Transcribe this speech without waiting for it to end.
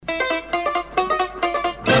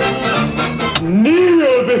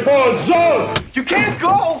zone! You can't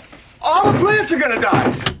go! All the plants are gonna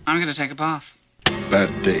die! I'm gonna take a bath.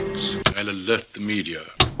 Bad dates. I'll alert the media.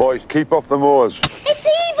 Boys, keep off the moors. It's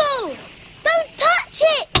evil! Don't touch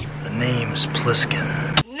it! The name's Pliskin.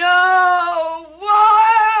 No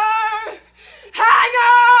wire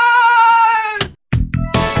hanger!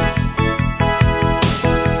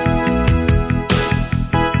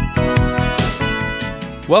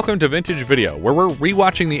 Welcome to Vintage Video, where we're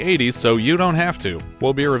rewatching the 80s so you don't have to.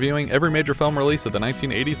 We'll be reviewing every major film release of the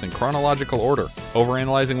 1980s in chronological order,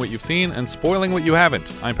 overanalyzing what you've seen and spoiling what you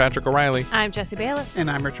haven't. I'm Patrick O'Reilly. I'm Jesse Bayless. And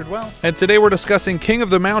I'm Richard Wells. And today we're discussing King of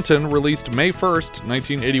the Mountain, released May 1st,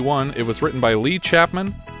 1981. It was written by Lee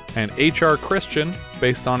Chapman and H.R. Christian,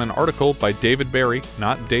 based on an article by David Barry,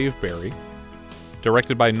 not Dave Barry,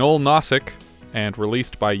 directed by Noel Nosek, and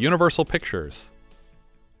released by Universal Pictures.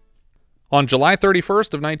 On July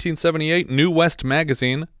 31st of 1978, New West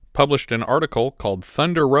Magazine published an article called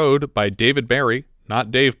Thunder Road by David Barry,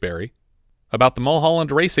 not Dave Barry, about the Mulholland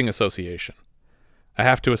Racing Association. I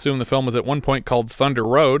have to assume the film was at one point called Thunder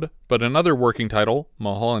Road, but another working title,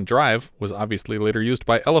 Mulholland Drive, was obviously later used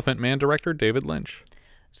by Elephant Man director David Lynch.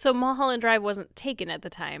 So Mulholland Drive wasn't taken at the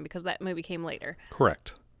time because that movie came later.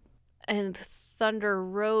 Correct. And Thunder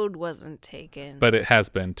Road wasn't taken. But it has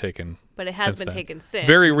been taken. But it has been taken since.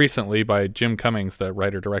 Very recently by Jim Cummings, the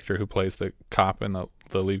writer-director who plays the cop and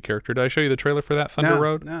the lead character. Did I show you the trailer for that, Thunder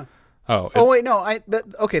Road? No. Oh, wait, no.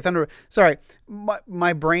 Okay, Thunder Road. Sorry.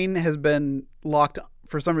 My brain has been locked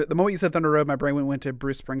for some reason. The moment you said Thunder Road, my brain went to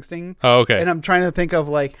Bruce Springsteen. Oh, okay. And I'm trying to think of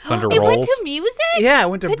like... Thunder It Rolls? went to music? Yeah, it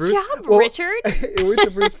went to Good Bruce. job, Richard. It went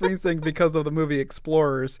to Bruce Springsteen because of the movie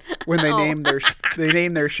Explorers when they named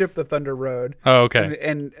their ship the Thunder Road. Oh, okay.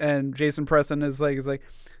 And Jason Preston is like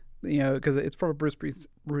you know, because it's from a Bruce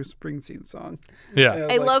Springsteen song. Yeah.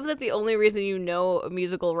 I love that the only reason you know a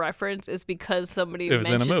musical reference is because somebody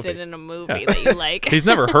mentioned it in a movie that you like. He's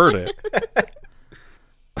never heard it.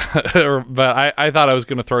 But I thought I was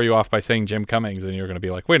going to throw you off by saying Jim Cummings, and you were going to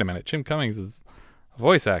be like, wait a minute, Jim Cummings is a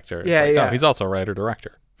voice actor. It's yeah. No, he's also a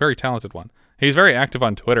writer-director. Very talented one. He's very active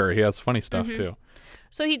on Twitter. He has funny stuff, too.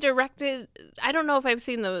 So he directed... I don't know if I've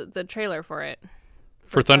seen the trailer for it.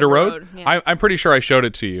 For Thunder Road? Yeah. I'm pretty sure I showed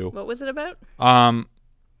it to you. What was it about?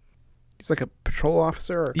 He's like a patrol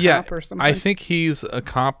officer or a cop or something? I think he's a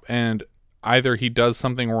cop, and either he does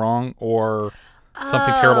something wrong or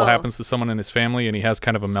something terrible happens to someone in his family, and he has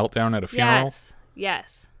kind of a meltdown at a funeral.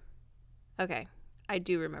 Yes. Okay. I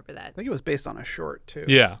do remember that. I think it was based on a short, too.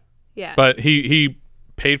 Yeah. Yeah. But he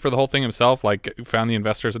paid for the whole thing himself, like found the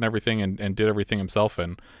investors and everything, and did everything himself,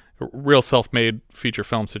 and a real self-made feature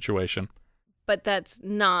film situation. But that's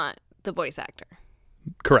not the voice actor.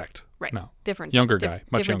 Correct. Right. No. Different. Younger guy.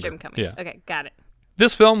 Much different younger. Jim Cummings. Yeah. Okay, got it.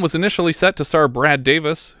 This film was initially set to star Brad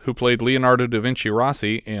Davis, who played Leonardo da Vinci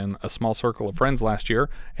Rossi in A Small Circle of Friends last year,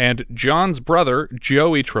 and John's brother,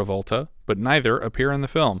 Joey Travolta, but neither appear in the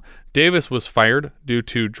film. Davis was fired due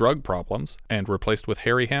to drug problems and replaced with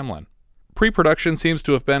Harry Hamlin. Pre-production seems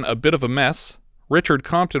to have been a bit of a mess. Richard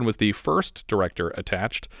Compton was the first director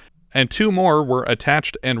attached, and two more were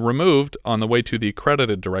attached and removed on the way to the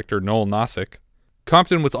credited director, Noel Nosek.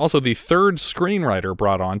 Compton was also the third screenwriter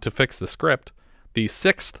brought on to fix the script. The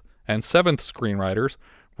sixth and seventh screenwriters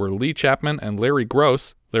were Lee Chapman and Larry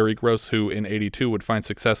Gross. Larry Gross, who in '82 would find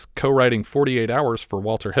success co-writing 48 Hours for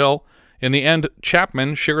Walter Hill. In the end,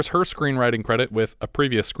 Chapman shares her screenwriting credit with a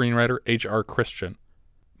previous screenwriter, H.R. Christian.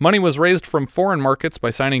 Money was raised from foreign markets by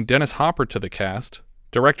signing Dennis Hopper to the cast.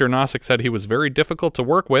 Director Nosek said he was very difficult to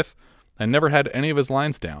work with and never had any of his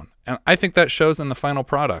lines down. And I think that shows in the final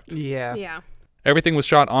product. Yeah. Everything was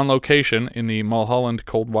shot on location in the Mulholland,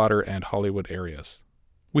 Coldwater, and Hollywood areas.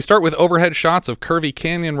 We start with overhead shots of curvy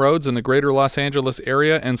canyon roads in the greater Los Angeles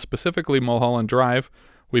area, and specifically Mulholland Drive.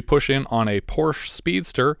 We push in on a Porsche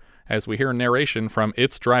Speedster as we hear narration from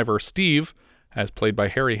its driver, Steve, as played by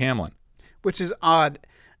Harry Hamlin. Which is odd.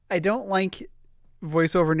 I don't like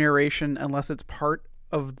voiceover narration unless it's part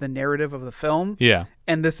of the narrative of the film. Yeah.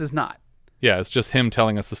 And this is not. Yeah, it's just him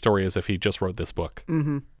telling us the story as if he just wrote this book.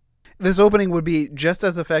 Mm-hmm. This opening would be just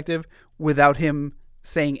as effective without him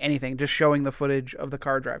saying anything, just showing the footage of the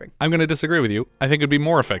car driving. I'm going to disagree with you. I think it'd be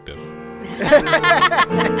more effective.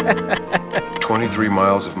 23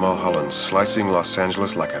 miles of Mulholland, slicing Los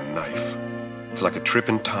Angeles like a knife. It's like a trip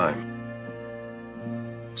in time.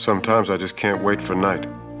 Sometimes I just can't wait for night.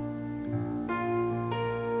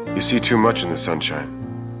 You see too much in the sunshine.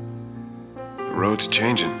 The road's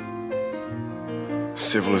changing.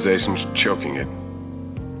 Civilization's choking it.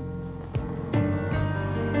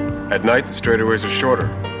 At night, the straightaways are shorter,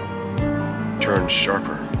 turns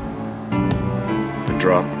sharper, the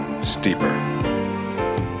drop steeper.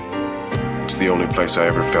 It's the only place I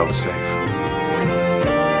ever felt safe.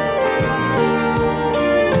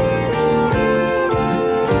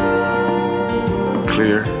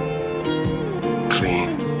 Clear,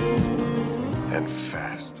 clean, and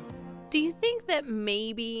fast. Do you think that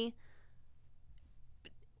maybe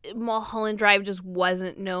Mulholland Drive just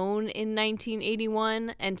wasn't known in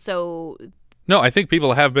 1981, and so... No, I think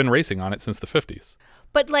people have been racing on it since the 50s.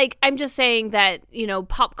 But, like, I'm just saying that, you know,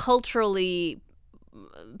 pop culturally,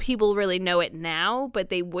 people really know it now, but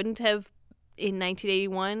they wouldn't have in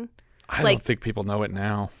 1981. I don't think people know it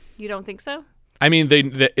now. You don't think so? I mean,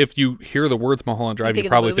 if you hear the words Mulholland Drive, you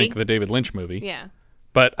probably think of the David Lynch movie. Yeah.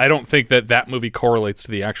 But I don't think that movie correlates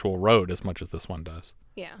to the actual road as much as this one does.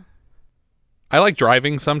 Yeah. I like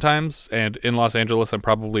driving sometimes, and in Los Angeles, I'm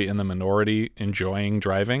probably in the minority enjoying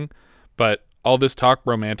driving. But all this talk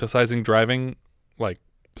romanticizing driving, like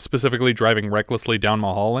specifically driving recklessly down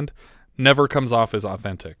Mulholland, never comes off as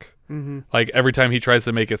authentic. Mm-hmm. Like every time he tries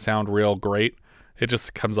to make it sound real great, it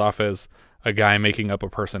just comes off as a guy making up a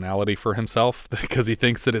personality for himself because he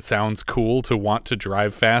thinks that it sounds cool to want to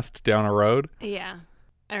drive fast down a road. Yeah.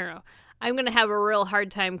 I don't know. I'm going to have a real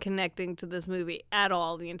hard time connecting to this movie at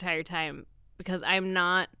all the entire time because I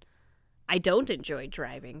don't enjoy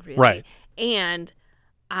driving really. Right. And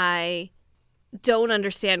I don't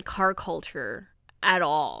understand car culture at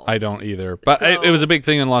all. I don't either. But it was a big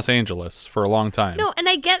thing in Los Angeles for a long time. No, and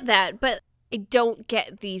I get that, but I don't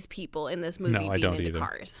get these people in this movie being into either.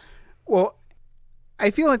 Cars. Well,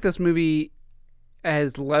 I feel like this movie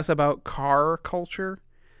is less about car culture.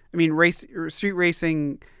 I mean, street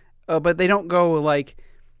racing, but they don't go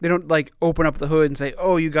they don't open up the hood and say,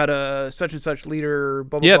 "Oh, you got a such and such leader."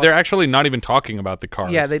 Blah, blah, yeah, blah. they're actually not even talking about the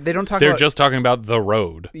cars. Yeah, they don't talk. They're just talking about the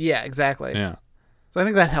road. Yeah, exactly. Yeah. So I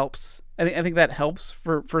think that helps. I think that helps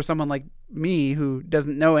for someone like me who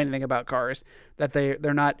doesn't know anything about cars. That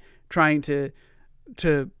they're not trying to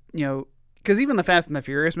because even the Fast and the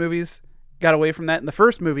Furious movies got away from that. In the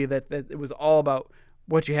first movie, that it was all about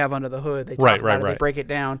what you have under the hood. They talk about it, they break it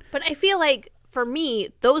down. But I feel like for me,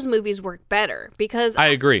 those movies work better because I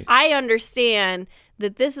agree. I understand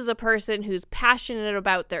that this is a person who's passionate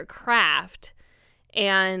about their craft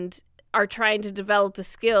and are trying to develop a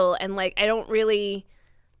skill, and I don't really.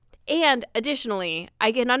 And additionally,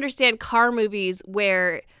 I can understand car movies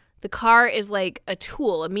where the car is like a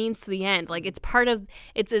tool, a means to the end. Like it's an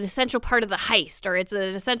essential part of the heist, or it's an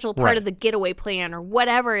essential part of the getaway plan, or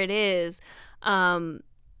whatever it is.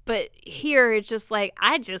 But here it's just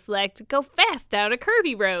I just like to go fast down a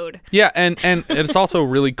curvy road. Yeah, and it's also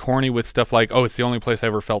really corny with stuff like, oh, it's the only place I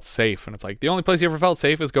ever felt safe. And it's like, the only place you ever felt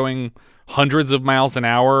safe is going hundreds of miles an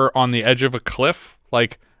hour on the edge of a cliff?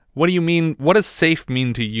 Like, what do you mean? What does safe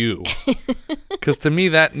mean to you? Because to me,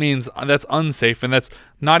 that means that's unsafe, and that's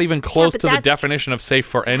not even close to the definition of safe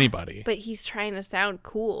for anybody. But he's trying to sound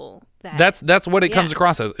cool. That's what it comes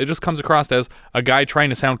across as. It just comes across as a guy trying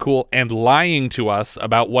to sound cool and lying to us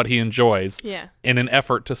about what he enjoys in an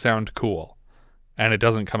effort to sound cool. And it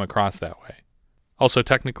doesn't come across that way. Also,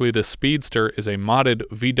 technically, the Speedster is a modded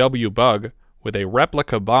VW Bug with a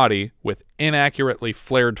replica body with inaccurately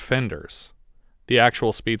flared fenders. The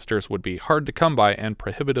actual Speedsters would be hard to come by and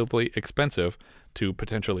prohibitively expensive to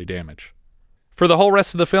potentially damage. For the whole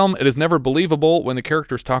rest of the film, it is never believable when the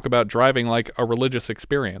characters talk about driving like a religious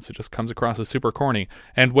experience. It just comes across as super corny.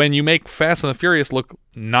 And when you make Fast and the Furious look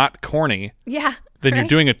not corny, then you're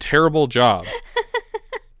doing a terrible job.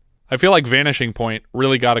 I feel like Vanishing Point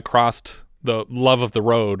really got across the love of the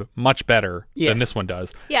road much better than this one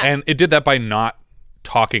does. Yeah. And it did that by not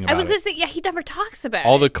talking about it. I was going to say, he never talks about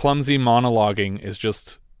All the clumsy monologuing is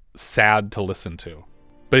just sad to listen to.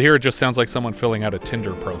 But here it just sounds like someone filling out a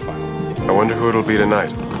Tinder profile. I wonder who it'll be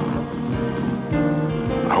tonight.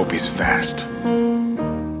 I hope he's fast.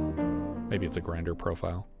 Maybe it's a Grindr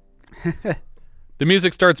profile. The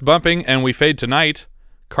music starts bumping and we fade to night.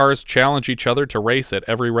 Cars challenge each other to race at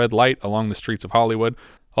every red light along the streets of Hollywood.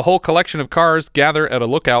 A whole collection of cars gather at a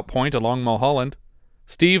lookout point along Mulholland.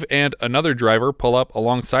 Steve and another driver pull up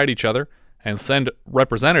alongside each other and send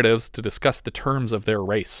representatives to discuss the terms of their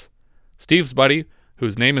race. Steve's buddy,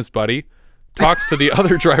 whose name is Buddy, talks to the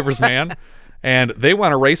other driver's man, and they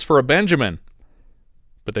want to race for a Benjamin.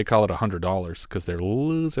 But they call it $100 because they're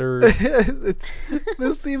losers.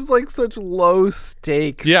 This seems like such low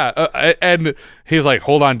stakes. Yeah, and he's like,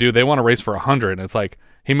 hold on, dude, they want to race for 100. And it's like,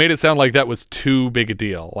 he made it sound like that was too big a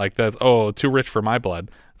deal. Like, that's, too rich for my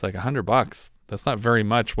blood. It's like $100. That's not very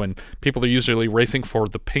much when people are usually racing for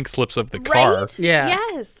the pink slips of the car. Right? Yeah.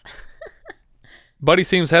 Yes. Buddy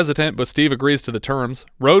seems hesitant, but Steve agrees to the terms.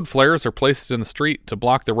 Road flares are placed in the street to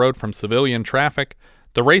block the road from civilian traffic.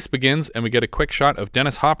 The race begins, and we get a quick shot of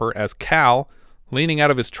Dennis Hopper as Cal leaning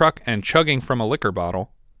out of his truck and chugging from a liquor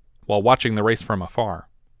bottle while watching the race from afar.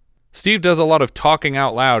 Steve does a lot of talking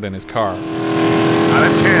out loud in his car.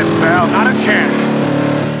 Not a chance, pal. Not a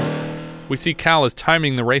chance. We see Cal is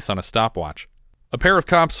timing the race on a stopwatch. A pair of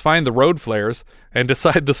cops find the road flares and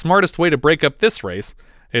decide the smartest way to break up this race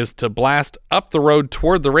is to blast up the road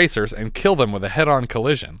toward the racers and kill them with a head-on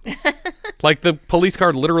collision. Like the police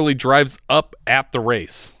car literally drives up at the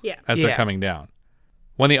race as they're coming down.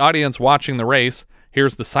 When the audience watching the race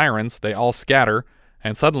hears the sirens, they all scatter,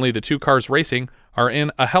 and suddenly the two cars racing are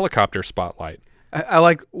in a helicopter spotlight. I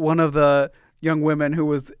like one of the young women who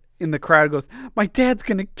was in the crowd goes, "My dad's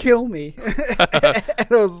going to kill me." And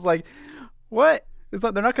I was like, what? It's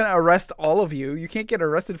not, they're not going to arrest all of you. You can't get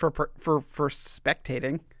arrested for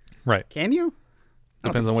spectating. Right. Can you?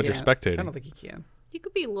 Depends on what you're spectating. I don't think you can. You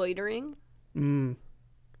could be loitering.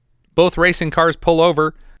 Both racing cars pull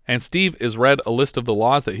over, and Steve is read a list of the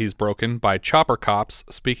laws that he's broken by chopper cops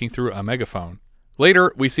speaking through a megaphone.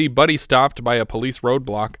 Later, we see Buddy stopped by a police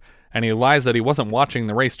roadblock, and he lies that he wasn't watching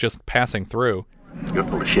the race, just passing through. You're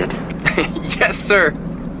full of shit. Yes, sir.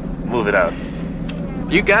 Move it out.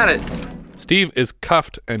 You got it. Steve is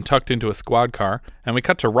cuffed and tucked into a squad car, and we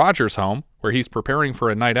cut to Roger's home, where he's preparing for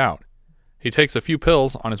a night out. He takes a few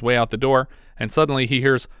pills on his way out the door, and suddenly he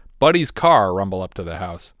hears Buddy's car rumble up to the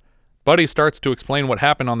house. Buddy starts to explain what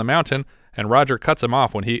happened on the mountain, and Roger cuts him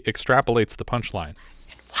off when he extrapolates the punchline.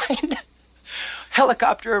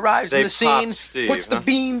 Helicopter arrives in the scene, popped Steve, puts the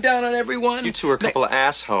beam down on everyone. You two are a couple of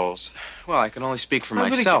assholes. Well, I can only speak for I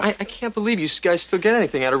really- myself. I can't believe you guys still get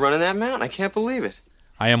anything out of running that mountain. I can't believe it.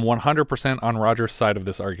 I am 100% on Roger's side of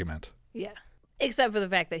this argument. Yeah. Except for the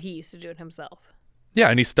fact that he used to do it himself. Yeah,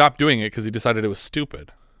 and he stopped doing it because he decided it was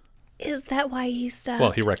stupid. Is that why he stopped?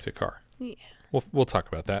 Well, he wrecked a car. Yeah. We'll talk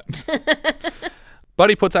about that.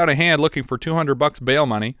 Buddy puts out a hand looking for $200 bail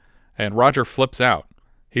money, and Roger flips out.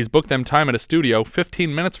 He's booked them time at a studio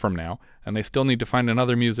 15 minutes from now, and they still need to find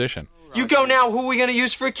another musician. You go now. Who are we going to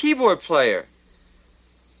use for a keyboard player?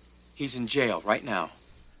 He's in jail right now.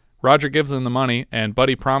 Roger gives them the money, and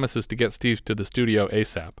Buddy promises to get Steve to the studio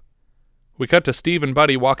ASAP. We cut to Steve and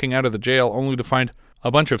Buddy walking out of the jail, only to find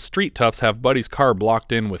a bunch of street toughs have Buddy's car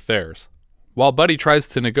blocked in with theirs. While Buddy tries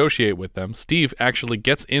to negotiate with them, Steve actually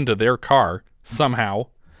gets into their car, somehow.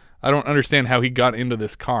 I don't understand how he got into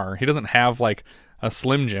this car. He doesn't have, like, a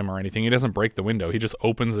Slim Jim or anything. He doesn't break the window. He just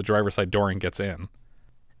opens the driver's side door and gets in.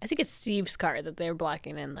 I think it's Steve's car that they're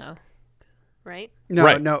blocking in, though. Right? No,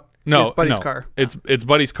 Right. no. No, It's Buddy's no. car. It's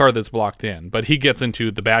Buddy's car that's blocked in, but he gets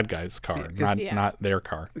into the bad guy's car, not their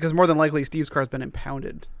car. Because more than likely, Steve's car's been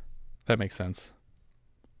impounded. That makes sense.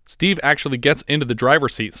 Steve actually gets into the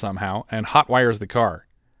driver's seat somehow and hotwires the car.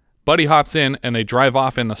 Buddy hops in, and they drive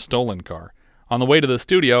off in the stolen car. On the way to the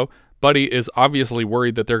studio, Buddy is obviously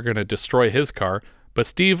worried that they're going to destroy his car, but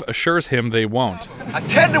Steve assures him they won't.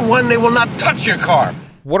 10 to 1, they will not touch your car.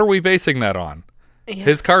 What are we basing that on? Yeah.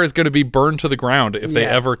 His car is going to be burned to the ground if they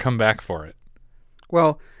Yeah. ever come back for it.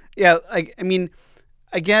 Well, yeah, I mean,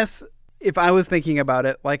 I guess if I was thinking about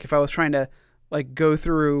it, like if I was trying to like go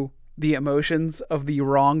through the emotions of the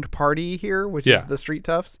wronged party here, which Yeah. is the street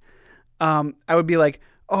toughs, I would be like,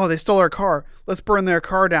 oh, they stole our car. Let's burn their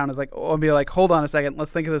car down. It's like, oh, I'd be like, hold on a second.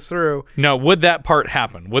 Let's think of this through. Now, would that part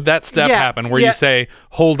happen? Would that step Yeah, happen where yeah. you say,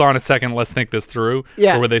 hold on a second, let's think this through?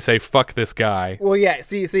 Yeah. Or would they say, fuck this guy? Well, yeah,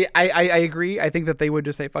 see, I agree. I think that they would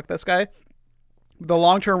just say, fuck this guy. The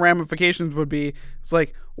long-term ramifications would be, it's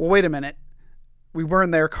like, well, wait a minute. We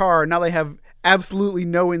burned their car. Now they have absolutely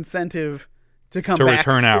no incentive to come To back.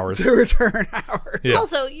 return ours. To return ours. Yes.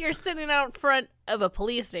 Also, you're sitting out front of a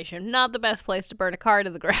police station. Not the best place to burn a car to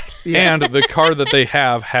the ground. And the car that they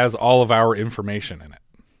have has all of our information in it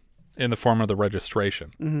in the form of the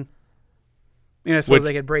registration. Mm-hmm. You know, I suppose Which-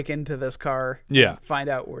 they could break into this car Yeah. and find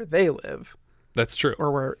out where they live. That's true.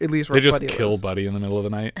 Or where, at least where They just Buddy kill lives. Buddy in the middle of the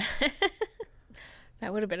night.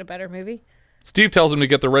 That would have been a better movie. Steve tells him to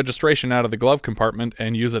get the registration out of the glove compartment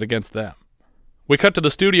and use it against them. We cut to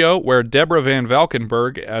the studio where Deborah Van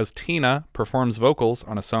Valkenburg as Tina performs vocals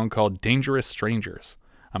on a song called Dangerous Strangers.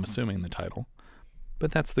 I'm assuming the title.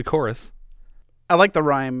 But that's the chorus. I like the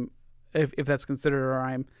rhyme, if that's considered a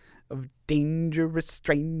rhyme, of dangerous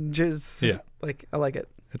strangers. Yeah. Like, I like it.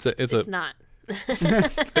 It's not.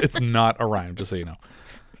 It's not a rhyme, just so you know.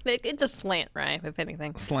 It's a slant rhyme, if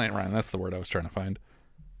anything. Slant rhyme, that's the word I was trying to find.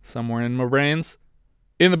 Somewhere in my brains.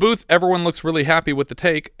 In the booth, everyone looks really happy with the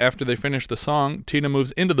take. After they finish the song, Tina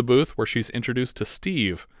moves into the booth where she's introduced to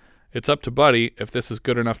Steve. It's up to Buddy if this is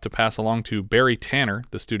good enough to pass along to Barry Tanner,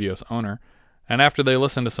 the studio's owner, and after they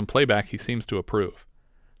listen to some playback, he seems to approve.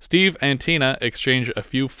 Steve and Tina exchange a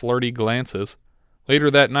few flirty glances. Later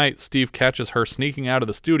that night, Steve catches her sneaking out of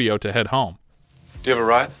the studio to head home. Do you have a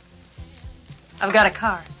ride? I've got a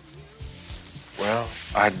car. Well,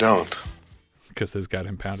 I don't. Because his got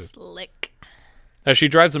impounded. Slick. As she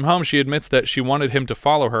drives him home, she admits that she wanted him to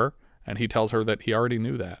follow her, and he tells her that he already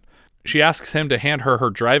knew that. She asks him to hand her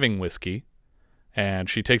driving whiskey, and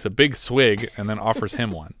she takes a big swig and then offers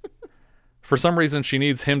him one. For some reason, she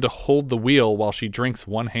needs him to hold the wheel while she drinks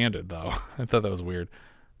one-handed, though. I thought that was weird.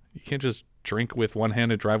 You can't just drink with one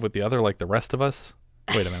hand and drive with the other like the rest of us?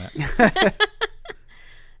 Wait a minute.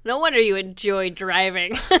 No wonder you enjoy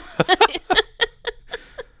driving.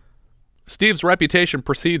 Steve's reputation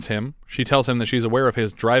precedes him. She tells him that she's aware of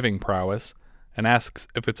his driving prowess and asks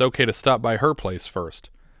if it's okay to stop by her place first.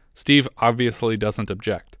 Steve obviously doesn't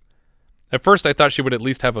object. At first, I thought she would at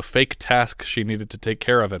least have a fake task she needed to take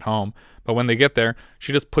care of at home, but when they get there,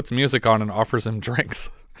 she just puts music on and offers him drinks.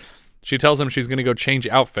 She tells him she's going to go change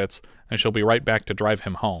outfits, and she'll be right back to drive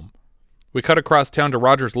him home. We cut across town to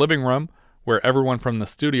Roger's living room, where everyone from the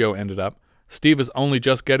studio ended up. Steve is only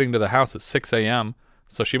just getting to the house at 6 a.m.,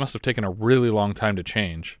 so she must have taken a really long time to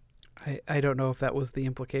change. I don't know if that was the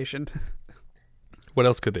implication. What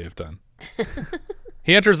else could they have done?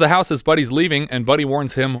 He enters the house as Buddy's leaving, and Buddy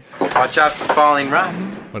warns him, Watch out for falling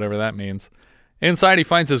rocks. whatever that means. Inside, he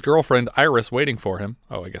finds his girlfriend, Iris, waiting for him.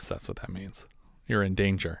 Oh, I guess that's what that means. You're in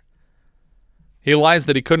danger. He lies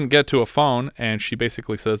that he couldn't get to a phone, and she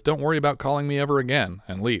basically says, don't worry about calling me ever again,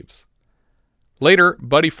 and leaves. Later,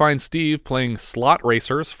 Buddy finds Steve playing slot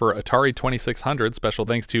racers for Atari 2600, special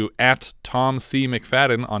thanks to @TomC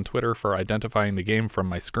McFadden on Twitter for identifying the game from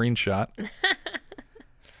my screenshot.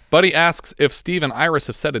 Buddy asks if Steve and Iris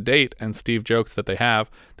have set a date, and Steve jokes that they have.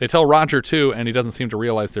 They tell Roger too, and he doesn't seem to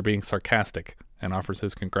realize they're being sarcastic, and offers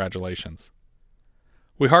his congratulations.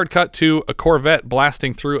 We hard cut to a Corvette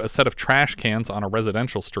blasting through a set of trash cans on a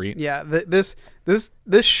residential street. Yeah, this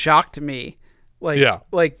shocked me.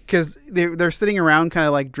 Because they're sitting around kind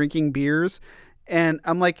of like drinking beers, and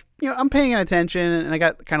I'm like, I'm paying attention, and I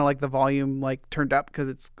got kind of like the volume like turned up because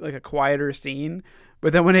it's like a quieter scene.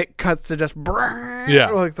 But then when it cuts to just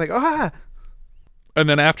it's like, ah. And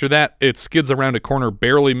then after that, it skids around a corner,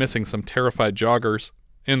 barely missing some terrified joggers.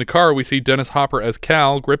 In the car, we see Dennis Hopper as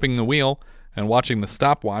Cal gripping the wheel and watching the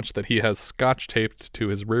stopwatch that he has scotch taped to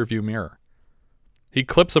his rearview mirror. He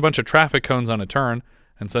clips a bunch of traffic cones on a turn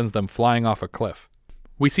and sends them flying off a cliff.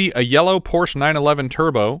 We see a yellow Porsche 911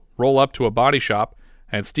 Turbo roll up to a body shop,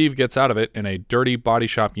 and Steve gets out of it in a dirty body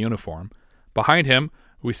shop uniform. Behind him,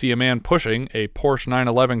 we see a man pushing a Porsche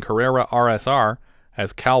 911 Carrera RSR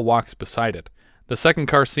as Cal walks beside it. The second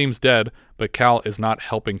car seems dead, but Cal is not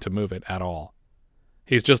helping to move it at all.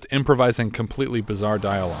 He's just improvising completely bizarre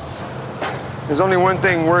dialogue. There's only one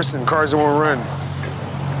thing worse than cars that won't run.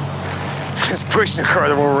 It's pushing a car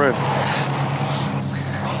that won't run.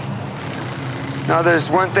 Now there's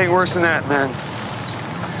one thing worse than that, man.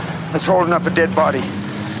 That's holding up a dead body.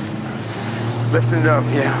 Lifting it up,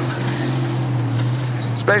 yeah.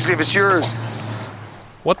 Especially if it's yours.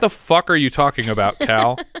 What the fuck are you talking about,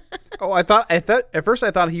 Cal? At first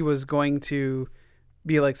I thought he was going to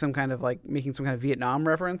be like some kind of like making some kind of Vietnam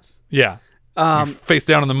reference. Yeah. Face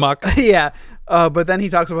down in the muck. Yeah. But then he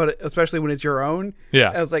talks about it, especially when it's your own. Yeah.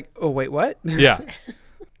 And I was like, oh, wait, what? Yeah.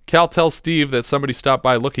 Cal tells Steve that somebody stopped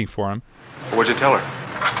by looking for him. What'd you tell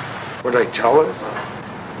her? What did I tell her?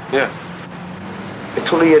 Yeah. I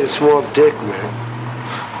told her he had a small dick, man.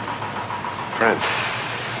 Friend.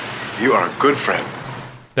 You are a good friend.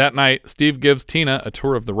 That night, Steve gives Tina a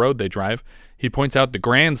tour of the road they drive. He points out the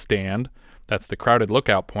grandstand. That's the crowded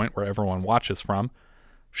lookout point where everyone watches from.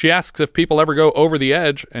 She asks if people ever go over the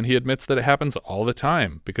edge, and he admits that it happens all the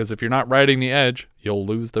time, because if you're not riding the edge, you'll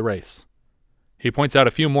lose the race. He points out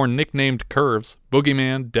a few more nicknamed curves: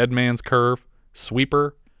 Boogeyman, Dead Man's Curve,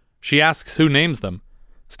 Sweeper. She asks who names them.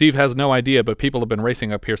 Steve has no idea, but people have been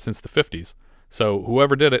racing up here since the 50s, so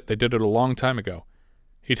whoever did it, they did it a long time ago.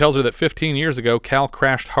 He tells her that 15 years ago, Cal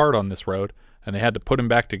crashed hard on this road, and they had to put him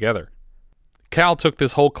back together. Cal took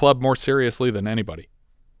this whole club more seriously than anybody.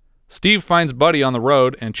 Steve finds Buddy on the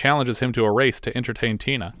road and challenges him to a race to entertain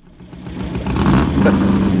Tina.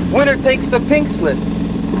 Winner takes the pink slip.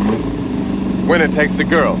 Winner takes the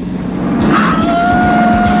girl.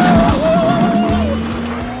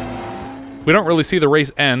 We don't really see the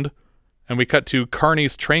race end, and we cut to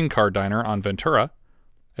Carney's Train Car Diner on Ventura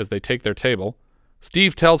as they take their table.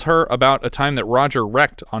 Steve tells her about a time that Roger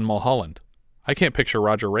wrecked on Mulholland. I can't picture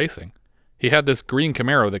Roger racing. He had this green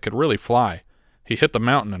Camaro that could really fly. He hit the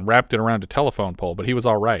mountain and wrapped it around a telephone pole, but he was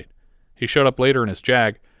all right. He showed up later in his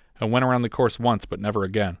Jag and went around the course once, but never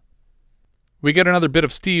again. We get another bit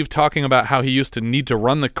of Steve talking about how he used to need to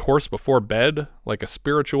run the course before bed, like a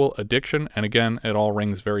spiritual addiction, and again, it all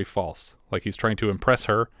rings very false, like he's trying to impress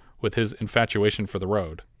her with his infatuation for the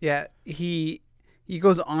road. Yeah, he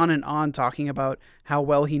goes on and on talking about how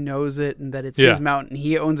well he knows it and that it's his mountain,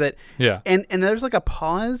 he owns it. Yeah. And there's like a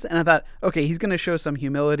pause, and I thought, okay, he's going to show some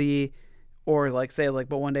humility or like say like,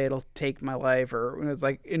 but one day it'll take my life, or it's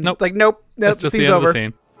like, nope. Nope, that's just the end over. Of the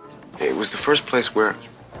scene. It was the first place where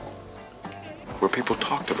people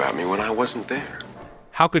talked about me when I wasn't there.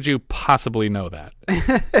 How could you possibly know that?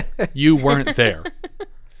 You weren't there.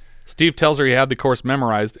 Steve tells her he had the course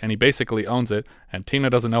memorized and he basically owns it, and Tina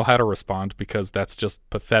doesn't know how to respond because that's just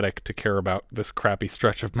pathetic to care about this crappy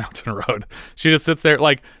stretch of mountain road. She just sits there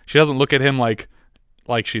like, she doesn't look at him like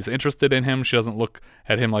she's interested in him. She doesn't look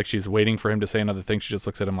at him like she's waiting for him to say another thing. She just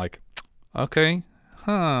looks at him like, okay,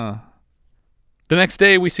 huh. The next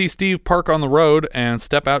day, we see Steve park on the road and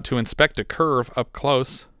step out to inspect a curve up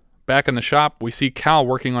close. Back in the shop, we see Cal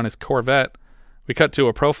working on his Corvette. We cut to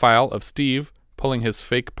a profile of Steve pulling his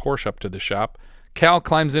fake Porsche up to the shop. Cal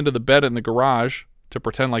climbs into the bed in the garage to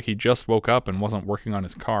pretend like he just woke up and wasn't working on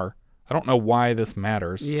his car. I don't know why this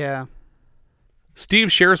matters. Yeah.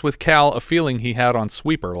 Steve shares with Cal a feeling he had on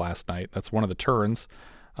Sweeper last night. That's one of the turns.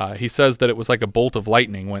 He says that it was like a bolt of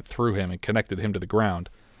lightning went through him and connected him to the ground.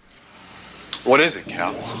 What is it,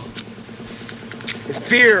 Cal? It's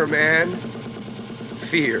fear, man.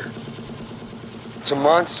 Fear. It's a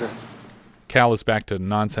monster. Cal is back to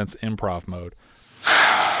nonsense improv mode.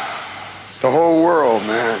 The whole world,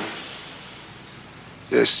 man.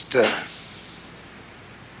 Just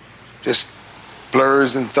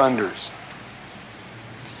blurs and thunders.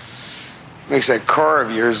 Makes that car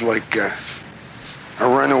of yours like a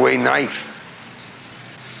runaway knife.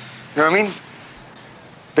 You know what I mean?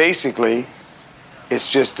 Basically, it's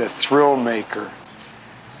just a thrill maker.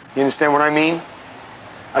 You understand what I mean?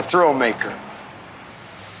 A thrill maker.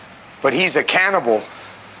 But he's a cannibal.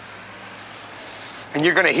 And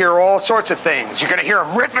you're going to hear all sorts of things. You're going to hear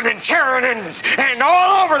him ripping and tearing and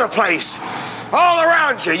all over the place. All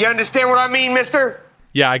around you. You understand what I mean, mister?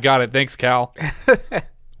 Yeah, I got it. Thanks, Cal.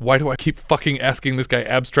 Why do I keep fucking asking this guy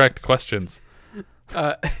abstract questions?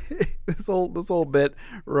 This whole bit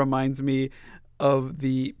reminds me of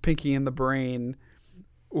the Pinky and the Brain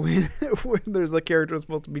when there's the character who's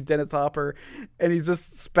supposed to be Dennis Hopper and he's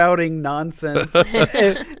just spouting nonsense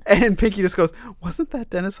and Pinky just goes, wasn't that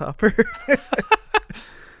Dennis Hopper?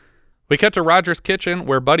 We cut to Roger's kitchen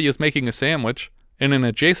where Buddy is making a sandwich. In an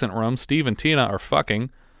adjacent room, Steve and Tina are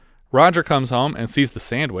fucking. Roger comes home and sees the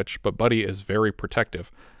sandwich, but Buddy is very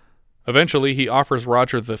protective. Eventually, he offers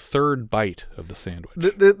Roger the third bite of the sandwich.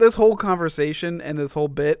 This whole conversation and this whole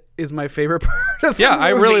bit is my favorite part of the movie. I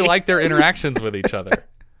really like their interactions with each other.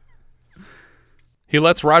 He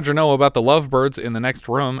lets Roger know about the lovebirds in the next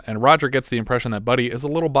room, and Roger gets the impression that Buddy is a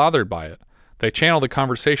little bothered by it. They channel the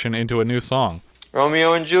conversation into a new song.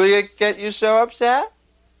 Romeo and Juliet get you so upset?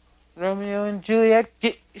 Romeo and Juliet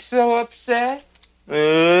get you so upset?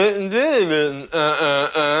 Romeo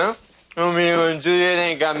and Juliet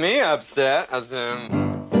ain't got me upset.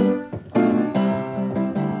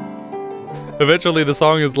 Eventually, the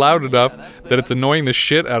song is loud enough that it's annoying the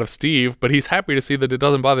shit out of Steve, but he's happy to see that it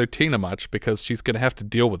doesn't bother Tina much because she's going to have to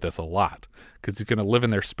deal with this a lot because he's going to live in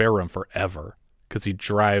their spare room forever because he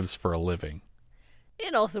drives for a living.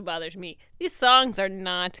 It also bothers me. These songs are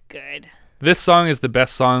not good. This song is the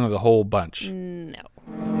best song of the whole bunch. No.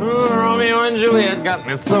 Romeo and Juliet got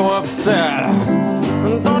me so upset.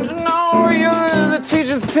 Don't you know you're the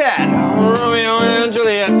teacher's pet? Romeo and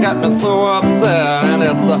Juliet got me so upset. And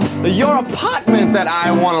it's your apartment that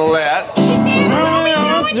I want to let. She said,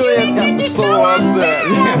 Romeo and Juliet get you so upset.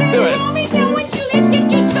 Yeah, do it. Romeo and Juliet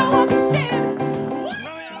get you so upset.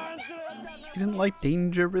 You didn't like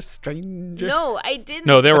Dangerous Stranger? No, I didn't.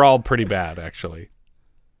 No, they were all pretty bad, actually.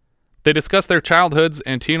 They discuss their childhoods,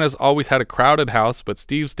 and Tina's always had a crowded house, but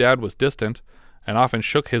Steve's dad was distant and often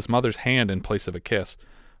shook his mother's hand in place of a kiss.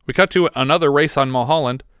 We cut to another race on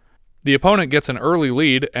Mulholland. The opponent gets an early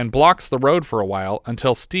lead and blocks the road for a while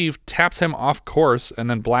until Steve taps him off course and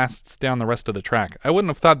then blasts down the rest of the track. I wouldn't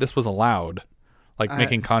have thought this was allowed, like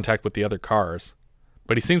making contact with the other cars.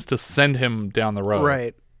 But he seems to send him down the road.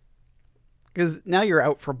 Right. Because now you're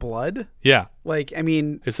out for blood. Yeah. Like, I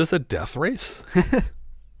mean... Is this a death race?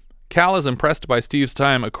 Cal is impressed by Steve's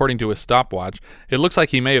time according to his stopwatch. It looks like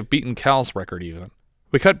he may have beaten Cal's record even.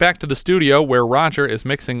 We cut back to the studio where Roger is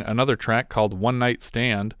mixing another track called One Night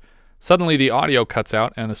Stand. Suddenly the audio cuts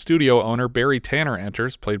out and the studio owner Barry Tanner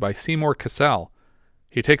enters, played by Seymour Cassell.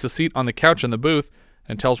 He takes a seat on the couch in the booth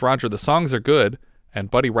and tells Roger the songs are good and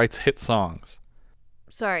Buddy writes hit songs.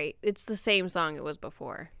 Sorry, it's the same song it was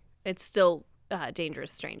before. It's still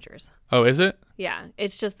Dangerous Strangers. Oh, is it? Yeah,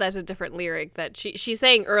 it's just that's a different lyric that she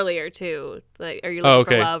sang earlier too. Like, are you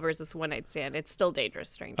looking for love or is this a one night stand? It's still Dangerous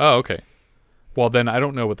Strangers. Oh, okay. Well, then I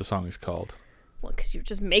don't know what the song is called. Well, because you're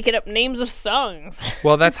just making up names of songs.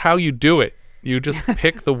 Well, that's how you do it. You just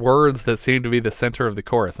pick the words that seem to be the center of the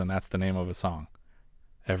chorus, and that's the name of a song.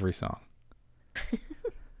 Every song.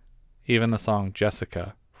 Even the song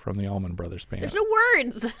Jessica from the Allman Brothers Band. There's no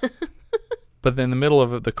words. But in the middle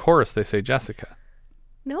of the chorus, they say Jessica.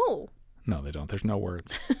 No. No, they don't. There's no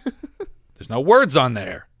words. There's no words on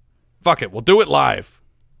there. Fuck it. We'll do it live.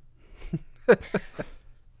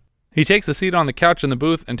 He takes a seat on the couch in the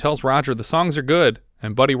booth and tells Roger the songs are good,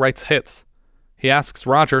 and Buddy writes hits. He asks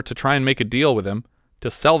Roger to try and make a deal with him to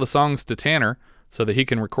sell the songs to Tanner so that he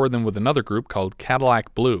can record them with another group called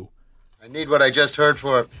Cadillac Blue. I need what I just heard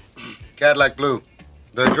for Cadillac Blue.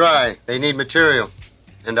 They're dry. They need material.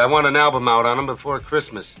 And I want an album out on them before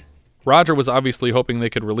Christmas. Roger was obviously hoping they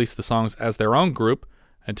could release the songs as their own group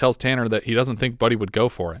and tells Tanner that he doesn't think Buddy would go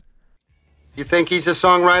for it. You think he's a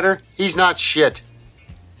songwriter? He's not shit.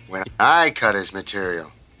 When I cut his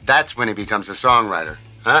material, that's when he becomes a songwriter,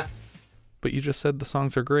 huh? But you just said the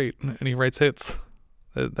songs are great and he writes hits.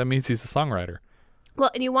 That means he's a songwriter.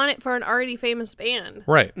 Well, and you want it for an already famous band.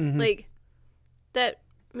 Right. Mm-hmm. Like, that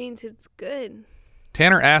means it's good.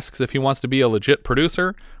 Tanner asks if he wants to be a legit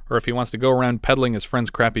producer or if he wants to go around peddling his friend's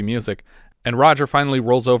crappy music, and Roger finally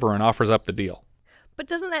rolls over and offers up the deal. But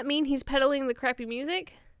doesn't that mean he's peddling the crappy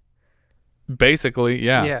music? Basically,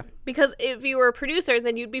 yeah. Yeah. Because if you were a producer,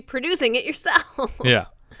 then you'd be producing it yourself. Yeah.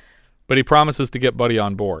 But he promises to get Buddy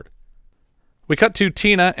on board. We cut to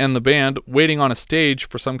Tina and the band waiting on a stage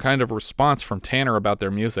for some kind of response from Tanner about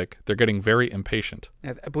their music. They're getting very impatient.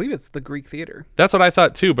 I believe it's the Greek Theater. That's what I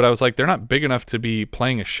thought too, but I was like, they're not big enough to be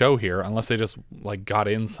playing a show here unless they just like got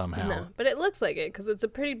in somehow. No, but it looks like it because it's a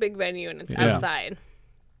pretty big venue and it's outside.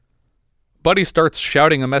 Buddy starts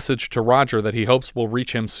shouting a message to Roger that he hopes will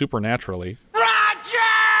reach him supernaturally. Roger!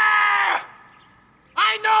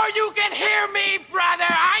 I know you can hear me, brother.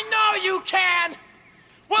 I know you can.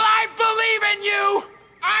 Well, I believe in you.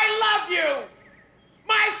 I love you.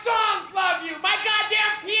 My songs love you. My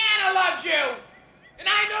goddamn piano loves you. And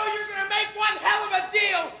I know you're going to make one hell of a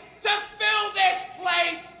deal to fill this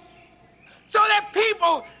place so that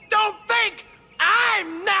people don't think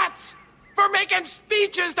I'm nuts for making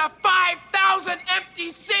speeches to 5,000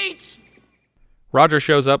 empty seats. Roger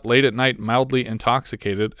shows up late at night, mildly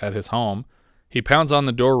intoxicated, at his home. He pounds on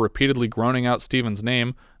the door, repeatedly groaning out Steven's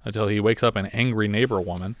name until he wakes up an angry neighbor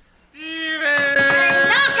woman. Steven! Hey,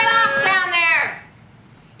 knock it off down there!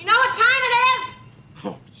 You know what time it is?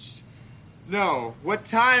 Oh, no. What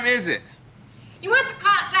time is it? You want the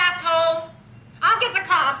cops, asshole? I'll get the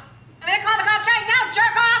cops. I'm gonna call the cops right now,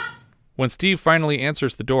 jerk off! When Steve finally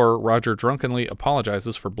answers the door, Roger drunkenly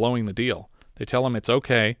apologizes for blowing the deal. They tell him it's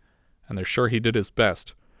okay, and they're sure he did his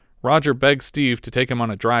best. Roger begs Steve to take him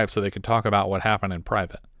on a drive so they can talk about what happened in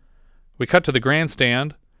private. We cut to the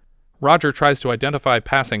grandstand. Roger tries to identify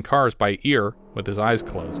passing cars by ear with his eyes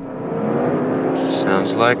closed.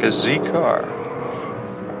 Sounds like a Z car.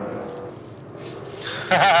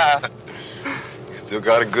 You still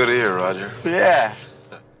got a good ear, Roger. Yeah.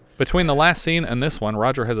 Between the last scene and this one,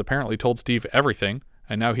 Roger has apparently told Steve everything,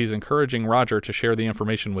 and now he's encouraging Roger to share the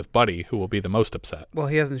information with Buddy, who will be the most upset. Well,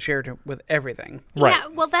 he hasn't shared it with everything. Right. Yeah,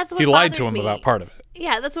 well, that's what he lied to bothers him me. about part of it.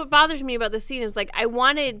 Yeah, that's what bothers me about the scene is like I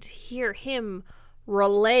wanted to hear him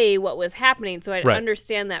relay what was happening so I'd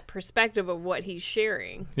understand that perspective of what he's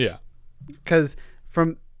sharing. Yeah. Because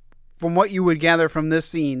from what you would gather from this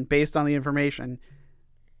scene, based on the information,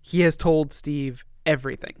 he has told Steve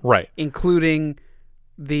everything. Right. Including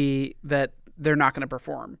that they're not going to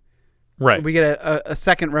perform. Right. We get a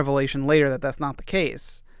second revelation later that that's not the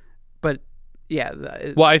case. But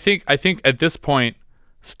yeah. Well, I think at this point,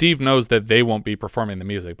 Steve knows that they won't be performing the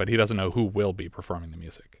music, but he doesn't know who will be performing the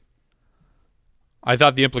music. I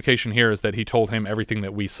thought the implication here is that he told him everything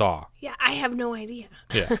that we saw. Yeah, I have no idea.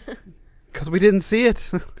 Yeah. Because we didn't see it.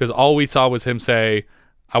 Because all we saw was him say,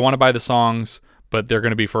 I want to buy the songs, but they're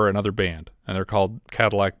going to be for another band, and they're called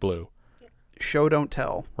Cadillac Blue. Show, don't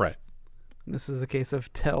tell. Right. This is a case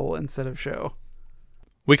of tell instead of show.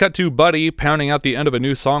 We cut to Buddy pounding out the end of a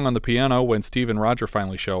new song on the piano when Steve and Roger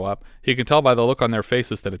finally show up. He can tell by the look on their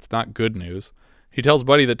faces that it's not good news. He tells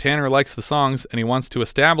Buddy that Tanner likes the songs and he wants to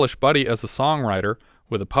establish Buddy as a songwriter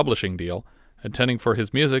with a publishing deal, intending for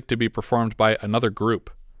his music to be performed by another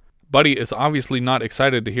group. Buddy is obviously not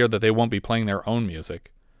excited to hear that they won't be playing their own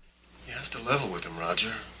music. You have to level with him,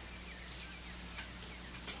 Roger.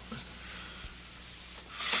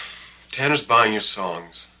 Tanner's buying your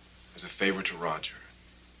songs as a favor to Roger.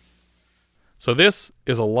 So this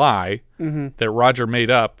is a lie that Roger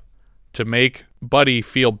made up to make Buddy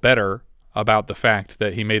feel better about the fact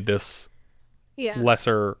that he made this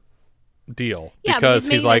lesser deal. Yeah, because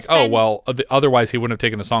he's like, friend... otherwise he wouldn't have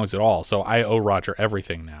taken the songs at all, so I owe Roger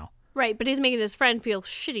everything now. Right, but he's making his friend feel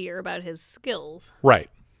shittier about his skills. Right.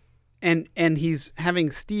 And he's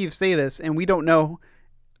having Steve say this, and we don't know,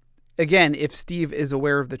 again, if Steve is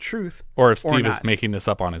aware of the truth. Or if Steve is making this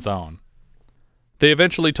up on his own. They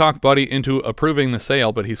eventually talk Buddy into approving the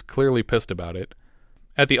sale, but he's clearly pissed about it.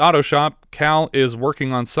 At the auto shop, Cal is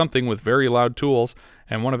working on something with very loud tools,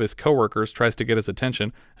 and one of his coworkers tries to get his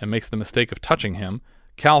attention and makes the mistake of touching him.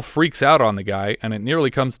 Cal freaks out on the guy, and it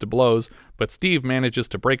nearly comes to blows, but Steve manages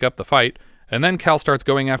to break up the fight, and then Cal starts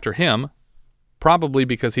going after him, probably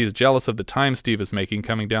because he's jealous of the time Steve is making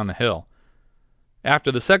coming down the hill.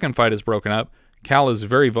 After the second fight is broken up, Cal is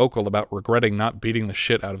very vocal about regretting not beating the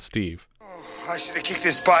shit out of Steve. I should have kicked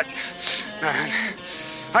his butt. Man,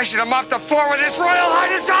 I should have mopped the floor with this Royal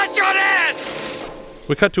Highness hot shot ass!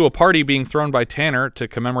 We cut to a party being thrown by Tanner to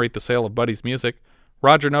commemorate the sale of Buddy's music.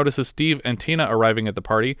 Roger notices Steve and Tina arriving at the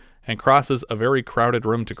party and crosses a very crowded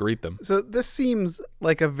room to greet them. So this seems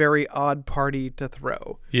like a very odd party to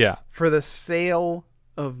throw. Yeah. For the sale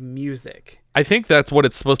of music. I think that's what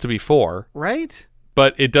it's supposed to be for. Right?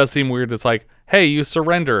 But it does seem weird. It's like, hey, you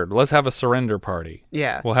surrendered. Let's have a surrender party.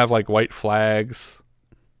 Yeah. We'll have like white flags.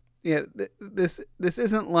 Yeah, this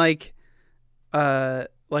isn't like the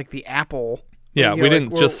Apple. Yeah, we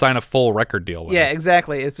didn't just sign a full record deal with us.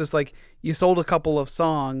 Exactly. It's just like you sold a couple of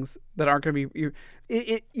songs that aren't going to be.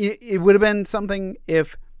 It would have been something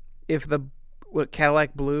if the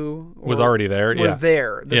Cadillac Blue was already there. Was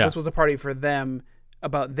there. That this was a party for them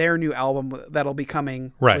about their new album that'll be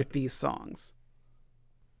coming with these songs.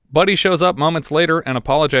 Buddy shows up moments later and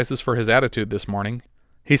apologizes for his attitude this morning.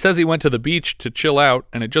 He says he went to the beach to chill out,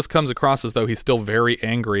 and it just comes across as though he's still very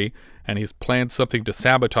angry, and he's planned something to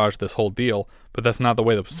sabotage this whole deal, but that's not the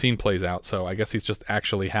way the scene plays out, so I guess he's just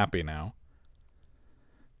actually happy now.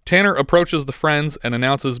 Tanner approaches the friends and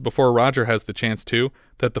announces before Roger has the chance to,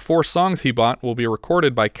 that the 4 songs he bought will be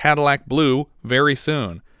recorded by Cadillac Blue very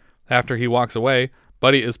soon. After he walks away,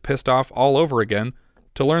 Buddy is pissed off all over again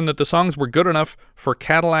to learn that the songs were good enough for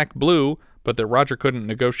Cadillac Blue, but that Roger couldn't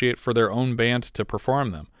negotiate for their own band to perform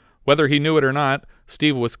them. Whether he knew it or not,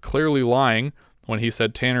 Steve was clearly lying when he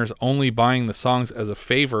said Tanner's only buying the songs as a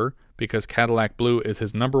favor because Cadillac Blue is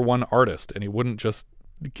his #1 artist, and he wouldn't just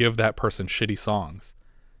give that person shitty songs.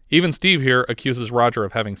 Even Steve here accuses Roger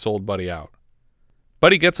of having sold Buddy out.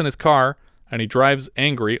 Buddy gets in his car, and he drives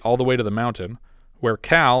angry all the way to the mountain, where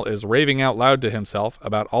Cal is raving out loud to himself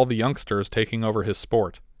about all the youngsters taking over his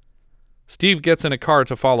sport. Steve gets in a car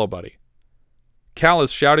to follow Buddy. Cal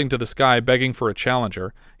is shouting to the sky, begging for a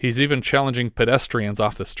challenger. He's even challenging pedestrians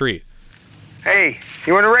off the street. Hey,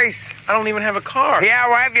 you want to race? I don't even have a car. Yeah,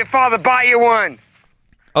 well, have your father buy you one.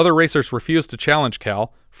 Other racers refuse to challenge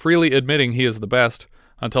Cal, freely admitting he is the best,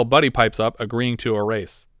 until Buddy pipes up, agreeing to a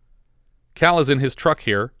race. Cal is in his truck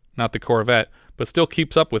here, not the Corvette, but still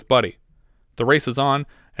keeps up with Buddy. The race is on,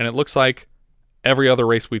 and it looks like every other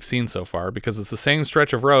race we've seen so far, because it's the same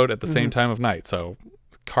stretch of road at the same time of night, so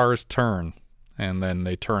cars turn, and then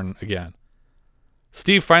they turn again.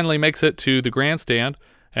 Steve finally makes it to the grandstand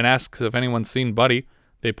and asks if anyone's seen Buddy.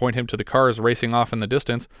 They point him to the cars racing off in the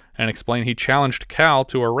distance and explain he challenged Cal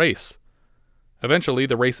to a race. Eventually,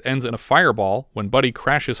 the race ends in a fireball when Buddy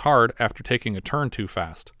crashes hard after taking a turn too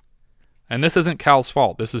fast. And this isn't Cal's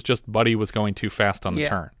fault. This is just Buddy was going too fast on the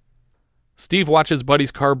turn. Steve watches Buddy's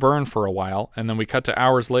car burn for a while, and then we cut to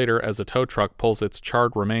hours later as a tow truck pulls its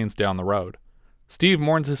charred remains down the road. Steve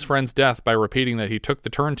mourns his friend's death by repeating that he took the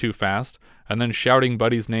turn too fast, and then shouting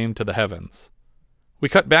Buddy's name to the heavens. We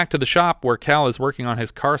cut back to the shop where Cal is working on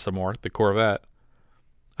his car some more, the Corvette.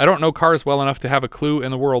 I don't know cars well enough to have a clue in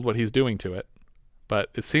the world what he's doing to it, but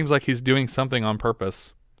it seems like he's doing something on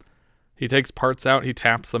purpose. He takes parts out, he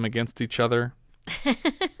taps them against each other.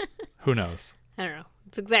 Who knows? I don't know.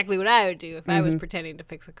 It's exactly what I would do if I was pretending to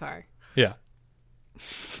fix a car. Yeah.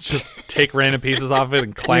 Just take random pieces off it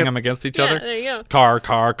and clang them against each other. There you go.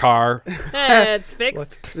 Car. It's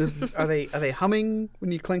fixed. Are they humming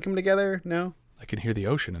when you clink them together? No? I can hear the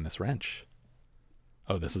ocean in this wrench.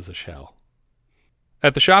 Oh, this is a shell.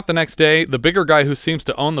 At the shop the next day, the bigger guy who seems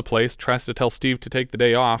to own the place tries to tell Steve to take the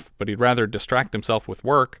day off, but he'd rather distract himself with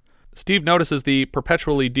work. Steve notices the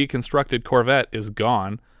perpetually deconstructed Corvette is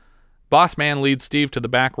gone. Boss Man leads Steve to the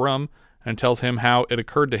back room and tells him how it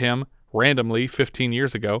occurred to him, randomly, 15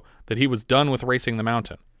 years ago, that he was done with racing the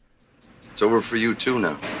mountain. It's over for you, too,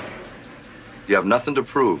 now. You have nothing to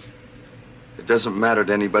prove. doesn't matter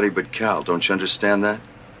to anybody but Cal. Don't you understand that?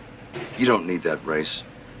 You don't need that race.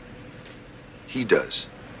 He does.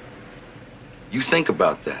 You think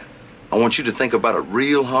about that. I want you to think about it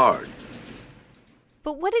real hard.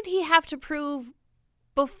 But what did he have to prove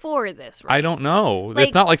before this race? I don't know.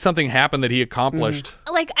 It's not like something happened that he accomplished.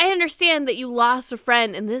 Like, I understand that you lost a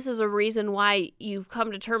friend, and this is a reason why you've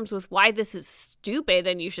come to terms with why this is stupid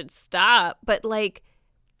and you should stop. But, like,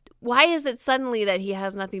 why is it suddenly that he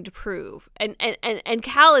has nothing to prove? And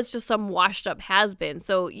Cal is just some washed up has-been.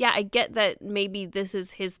 So, yeah, I get that maybe this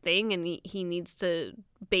is his thing and he needs to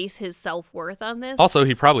base his self-worth on this. Also,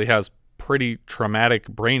 he probably has pretty traumatic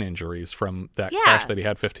brain injuries from that crash that he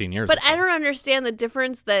had 15 years ago. But I don't understand the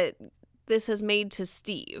difference that this has made to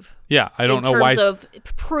Steve. Yeah, I don't know why. In terms of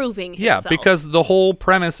proving himself. Yeah, because the whole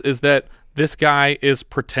premise is that this guy is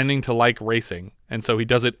pretending to like racing, and so he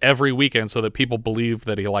does it every weekend so that people believe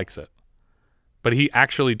that he likes it. But he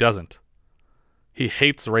actually doesn't. He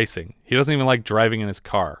hates racing. He doesn't even like driving in his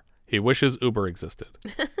car. He wishes Uber existed.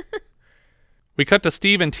 We cut to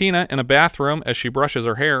Steve and Tina in a bathroom as she brushes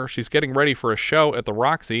her hair. She's getting ready for a show at the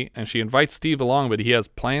Roxy, and she invites Steve along, but he has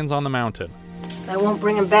plans on the mountain. I won't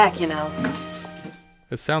bring him back, you know.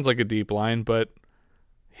 It sounds like a deep line, but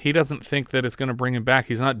he doesn't think that it's going to bring him back.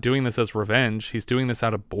 He's not doing this as revenge. He's doing this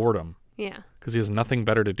out of boredom. Yeah. Because he has nothing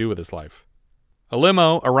better to do with his life. A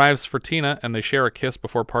limo arrives for Tina, and they share a kiss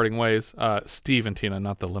before parting ways. Steve and Tina,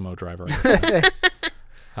 not the limo driver.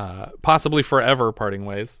 Possibly forever parting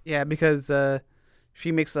ways. Yeah, because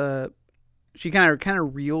she makes she kind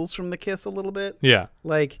of reels from the kiss a little bit. Yeah.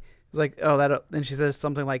 Like oh, that. Then she says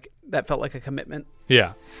something like that felt like a commitment.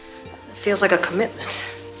 Yeah. It feels like a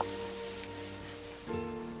commitment.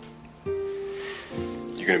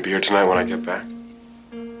 You gonna be here tonight when I get back?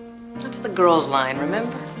 That's the girls' line,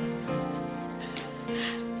 remember?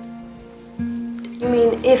 You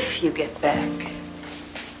mean if you get back?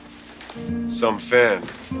 Some fan.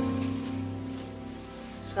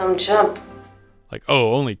 Some chump. Like,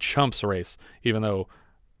 oh, only chumps race, even though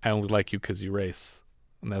I only like you because you race.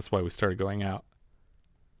 And that's why we started going out.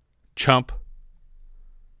 Chump.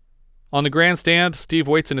 On the grandstand, Steve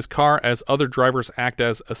waits in his car as other drivers act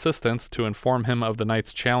as assistants to inform him of the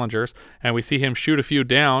night's challengers, and we see him shoot a few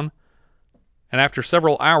down. And after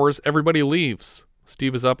several hours, everybody leaves.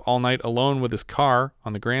 Steve is up all night alone with his car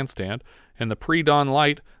on the grandstand. In the pre-dawn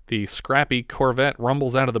light, the scrappy Corvette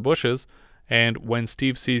rumbles out of the bushes, and when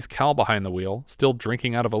Steve sees Cal behind the wheel, still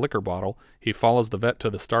drinking out of a liquor bottle, he follows the vet to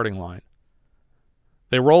the starting line.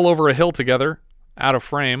 They roll over a hill together, out of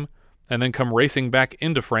frame, and then come racing back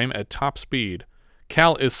into frame at top speed.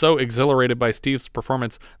 Cal is so exhilarated by Steve's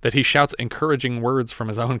performance that he shouts encouraging words from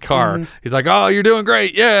his own car. Mm-hmm. He's like, "Oh, you're doing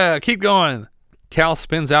great. Yeah, keep going." Cal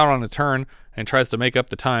spins out on a turn and tries to make up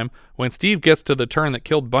the time. When Steve gets to the turn that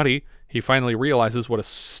killed Buddy, he finally realizes what a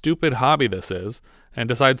stupid hobby this is and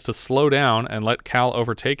decides to slow down and let Cal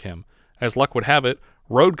overtake him. As luck would have it,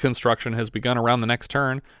 road construction has begun around the next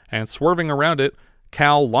turn, and swerving around it,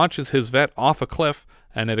 Cal launches his vet off a cliff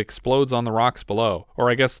and it explodes on the rocks below. Or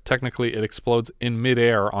I guess technically it explodes in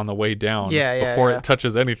midair on the way down before it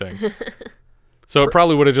touches anything. So it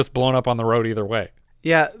probably would have just blown up on the road either way.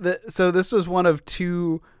 Yeah, so this was one of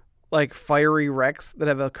two like fiery wrecks that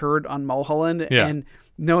have occurred on Mulholland, and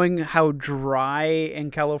knowing how dry in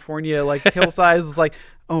California, like hillsides, is like,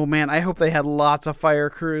 oh man, I hope they had lots of fire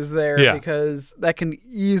crews there because that can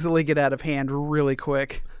easily get out of hand really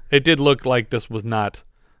quick. It did look like this was not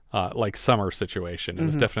like summer situation. It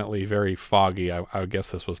was definitely very foggy. I guess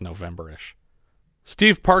this was November-ish.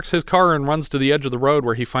 Steve parks his car and runs to the edge of the road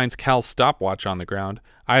where he finds Cal's stopwatch on the ground,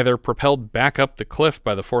 either propelled back up the cliff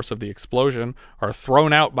by the force of the explosion or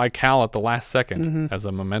thrown out by Cal at the last second as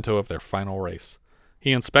a memento of their final race.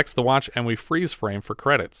 He inspects the watch and we freeze frame for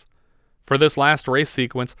credits. For this last race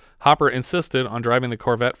sequence, Hopper insisted on driving the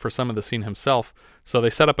Corvette for some of the scene himself, so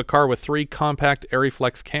they set up a car with 3 compact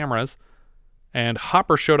Arriflex cameras, and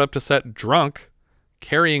Hopper showed up to set drunk,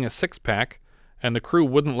 carrying a 6-pack, and the crew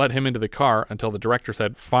wouldn't let him into the car until the director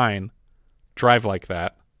said, "Fine, drive like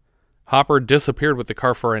that." Hopper disappeared with the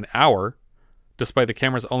car for an hour, despite the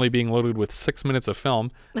cameras only being loaded with 6 minutes of film,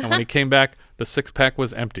 and when he came back, the 6-pack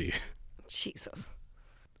was empty. Jesus.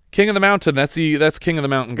 King of the Mountain, that's King of the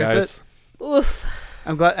Mountain, guys. Oof.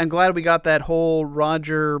 I'm glad we got that whole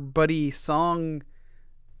Roger Buddy song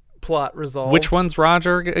plot resolved. Which one's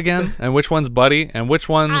Roger again? And which one's Buddy? And which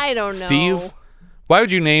one's I don't Steve? know. Why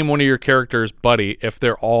would you name one of your characters Buddy if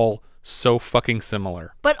they're all so fucking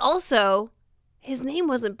similar? But also, his name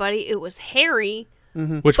wasn't Buddy, it was Harry.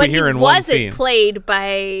 Which we hear in one scene. But he wasn't played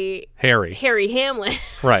by Harry Hamlin.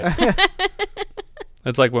 Right.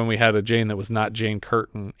 It's like when we had a Jane that was not Jane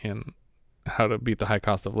Curtin in How to Beat the High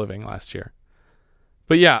Cost of Living last year.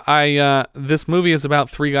 But yeah, this movie is about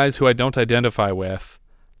three guys who I don't identify with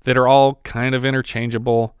that are all kind of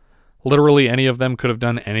interchangeable. Literally any of them could have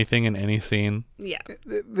done anything in any scene. Yeah.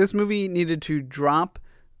 This movie needed to drop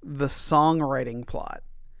the songwriting plot.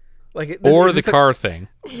 Or the car thing.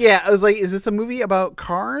 Yeah, I was like, is this a movie about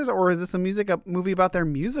cars or is this a movie about their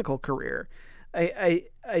musical career? I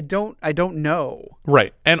don't know.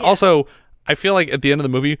 Right. And also, I feel like at the end of the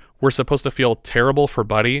movie, we're supposed to feel terrible for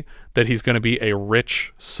Buddy that he's going to be a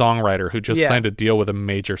rich songwriter who just signed a deal with a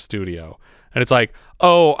major studio. And it's like,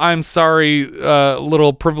 oh, I'm sorry,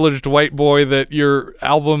 little privileged white boy, that your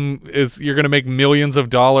album you're going to make millions of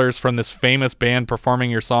dollars from this famous band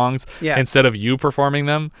performing your songs instead of you performing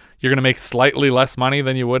them. You're going to make slightly less money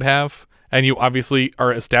than you would have. And you obviously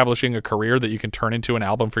are establishing a career that you can turn into an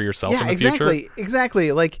album for yourself in the future.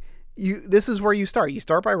 Exactly. Like, this is where you start. You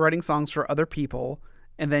start by writing songs for other people,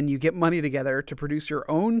 and then you get money together to produce your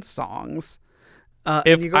own songs.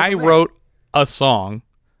 If I wrote a song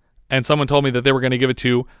and someone told me that they were going to give it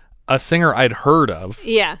to a singer I'd heard of,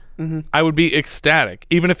 I would be ecstatic.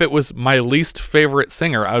 Even if it was my least favorite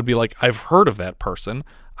singer, I would be like, I've heard of that person.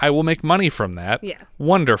 I will make money from that. Yeah.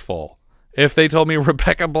 Wonderful. If they told me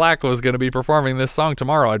Rebecca Black was going to be performing this song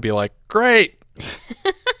tomorrow, I'd be like, great.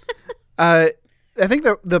 I think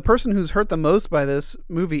the person who's hurt the most by this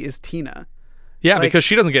movie is Tina. Yeah, because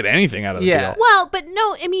she doesn't get anything out of the deal. Well, but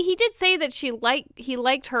no, I mean, he did say that he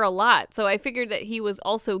liked her a lot, so I figured that he was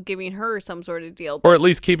also giving her some sort of deal. Or at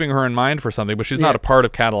least keeping her in mind for something, but she's not a part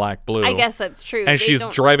of Cadillac Blue. I guess that's true. And she's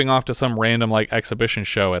driving off to some random exhibition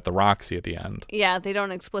show at the Roxy at the end. Yeah, they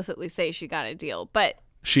don't explicitly say she got a deal, but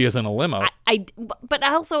she is in a limo. But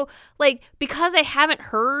I also, because I haven't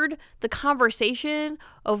heard the conversation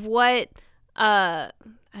of what, I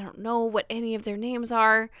don't know what any of their names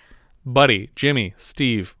are. Buddy, Jimmy,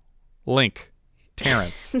 Steve, Link,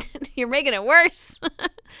 Terrence. You're making it worse.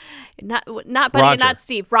 Not Buddy Roger. and not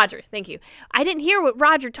Steve. Roger, thank you. I didn't hear what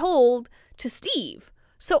Roger told to Steve.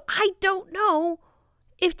 So I don't know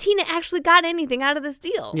if Tina actually got anything out of this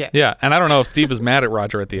deal. Yeah, and I don't know if Steve is mad at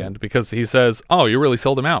Roger at the end because he says, oh, you really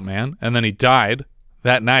sold him out, man. And then he died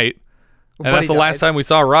that night. And that's the last time we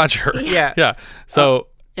saw Roger. Yeah. So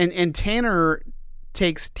and Tanner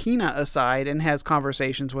takes Tina aside and has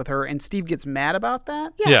conversations with her, and Steve gets mad about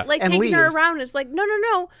that. Yeah. and taking leaves. her around is like,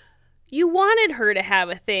 no. You wanted her to have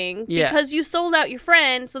a thing because you sold out your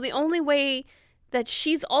friend. So the only way that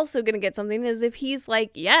she's also going to get something is if he's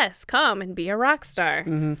like, yes, come and be a rock star.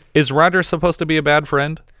 Mm-hmm. Is Roger supposed to be a bad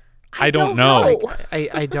friend? I don't know.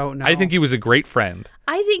 I don't know. I think he was a great friend.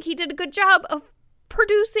 I think he did a good job of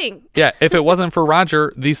producing. Yeah, if it wasn't for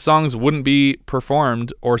Roger, these songs wouldn't be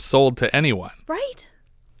performed or sold to anyone. Right?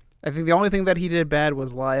 I think the only thing that he did bad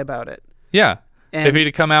was lie about it. Yeah. And if he'd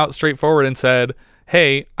have come out straightforward and said,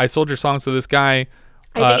 hey, I sold your songs to this guy.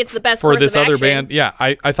 I think it's the best for course this of other action. band. Yeah,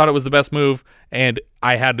 I thought it was the best move, and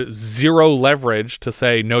I had zero leverage to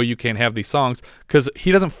say, no, you can't have these songs, because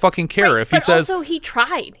he doesn't fucking care. If he but says... also, he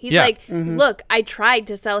tried. He's like, look, I tried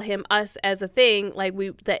to sell us as a thing.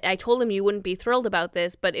 I told him you wouldn't be thrilled about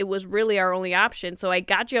this, but it was really our only option. So I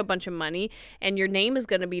got you a bunch of money, and your name is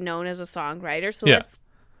going to be known as a songwriter. So let's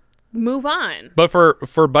move on. But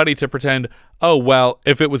for Buddy to pretend, oh, well,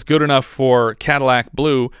 if it was good enough for Cadillac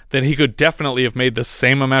Blue, then he could definitely have made the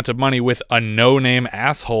same amount of money with a no-name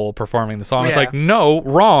asshole performing the song. It's like, no,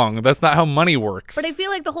 wrong. That's not how money works. But I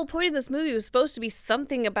feel like the whole point of this movie was supposed to be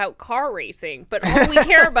something about car racing, but all we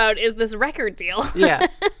care about is this record deal. Yeah.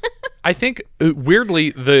 I think,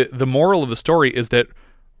 weirdly, the moral of the story is that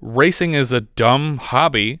racing is a dumb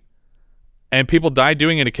hobby, and people die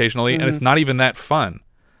doing it occasionally, and it's not even that fun.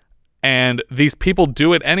 And these people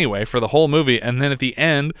do it anyway for the whole movie, and then at the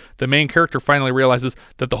end, the main character finally realizes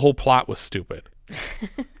that the whole plot was stupid.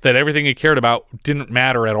 That everything he cared about didn't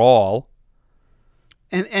matter at all.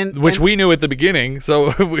 Which we knew at the beginning,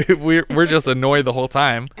 so we're just annoyed the whole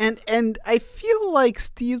time. And I feel like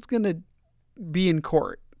Steve's going to be in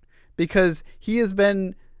court because he has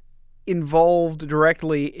been involved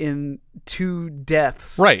directly in 2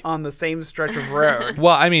 deaths on the same stretch of road.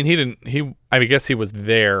 Well, I mean, I guess he was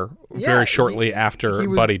there very shortly after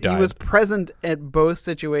Buddy died. He was present at both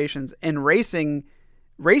situations and racing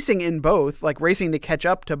in both, like racing to catch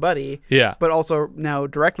up to Buddy. Yeah. But also now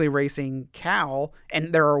directly racing Cal,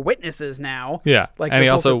 and there are witnesses now. Yeah. Like, and he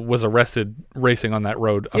also was arrested racing on that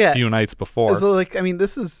road a few nights before. So,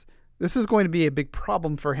 this is going to be a big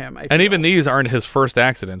problem for him. I feel. And even these aren't his first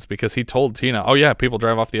accidents, because he told Tina, oh yeah, people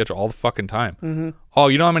drive off the edge all the fucking time. Mm-hmm. Oh,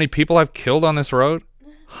 you know how many people I've killed on this road?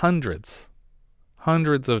 Hundreds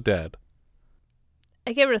of dead.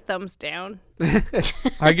 I give it a thumbs down.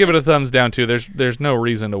 I give it a thumbs down too. There's no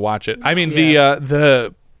reason to watch it. I mean,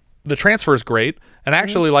 the transfer is great, and I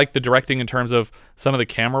actually like the directing in terms of some of the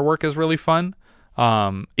camera work is really fun.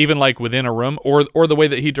 Even like within a room, or the way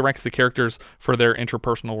that he directs the characters for their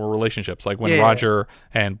interpersonal relationships, like when Roger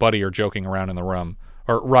and Buddy are joking around in the room,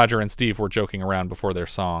 or Roger and Steve were joking around before their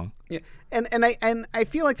song. Yeah, and I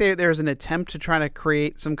feel like there's an attempt to try to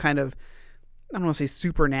create some kind of, I don't want to say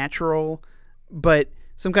supernatural, but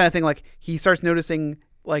some kind of thing. Like he starts noticing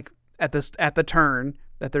like at the turn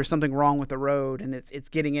that there's something wrong with the road, and it's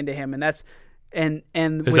getting into him, and that's and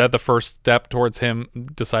is that the first step towards him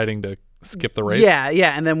deciding to skip the race?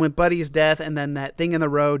 Yeah, and then with Buddy's death, and then that thing in the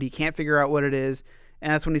road, he can't figure out what it is,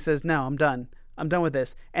 and that's when he says, "No, I'm done with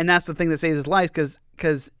this," and that's the thing that saves his life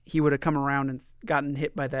because he would have come around and gotten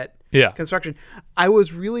hit by that construction. I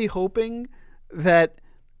was really hoping that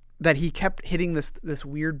he kept hitting this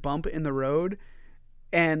weird bump in the road,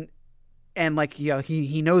 and like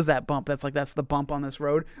he knows that bump. That's the bump on this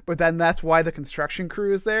road. But then that's why the construction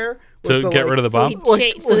crew is there to get rid of the bump.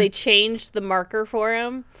 So they changed the marker for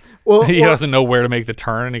him. Well, he doesn't know where to make the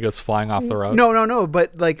turn, and he goes flying off the road. No.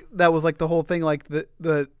 But like that was like the whole thing. Like that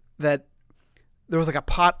there was like a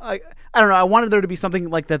pot. I don't know. I wanted there to be something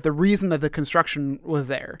like that. The reason that the construction was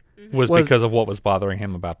there was because of what was bothering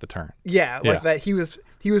him about the turn. Yeah, like that he was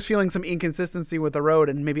feeling some inconsistency with the road,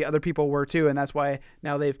 and maybe other people were too, and that's why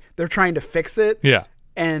now they're trying to fix it. Yeah.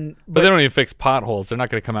 But they don't even fix potholes. They're not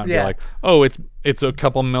going to come out and be like, "Oh, it's a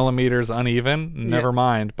couple millimeters uneven. Never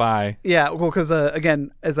mind. Bye." Yeah, well, because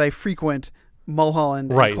again, as I frequent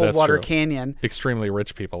Mulholland and Coldwater Canyon, extremely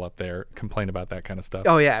rich people up there complain about that kind of stuff.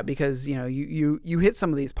 Oh yeah, because you hit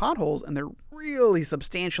some of these potholes, and they're really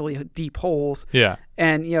substantially deep holes. Yeah,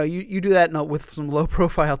 and you do that with some low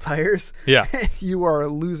profile tires. Yeah, you are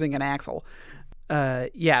losing an axle.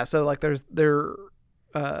 So like they're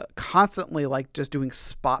constantly like just doing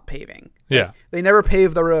spot paving. Yeah, they never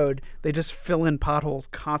pave the road. They just fill in potholes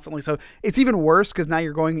constantly. So it's even worse because now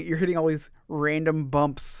you're hitting all these random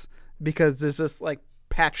bumps because there's just like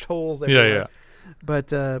patched holes everywhere. Yeah. But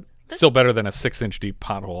still better than a 6-inch deep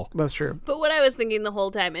pothole. That's true. But what I was thinking the whole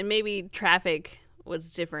time, and maybe traffic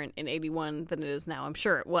was different in 81 than it is now. I'm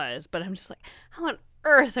sure it was, but I'm just like, how on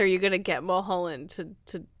earth are you going to get Mulholland to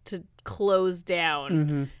close down?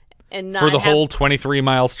 Mm-hmm. And not for the whole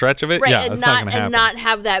 23-mile stretch of it? Right, yeah, that's not going to happen. And not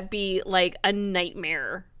have that be like a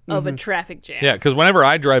nightmare of a traffic jam. Yeah, because whenever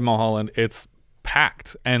I drive Mulholland, it's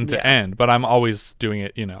packed end to end, but I'm always doing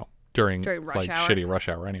it, during rush hour. Shitty rush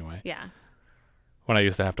hour anyway. Yeah. When I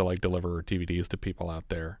used to have to deliver DVDs to people out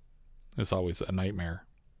there, it's always a nightmare.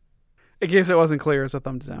 In case it wasn't clear, it's a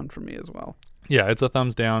thumbs down for me as well. Yeah, it's a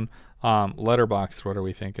thumbs down. Letterboxd, what are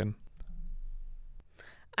we thinking?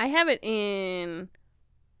 I have it in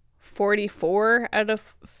 44 out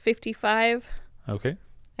of 55. Okay.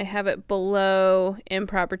 I have it below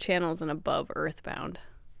Improper Channels and above Earthbound.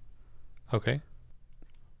 Okay.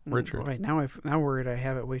 Richard. Right now I'm worried I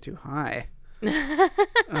have it way too high.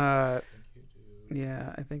 Yeah,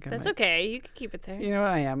 I think that's okay. You can keep it there. You know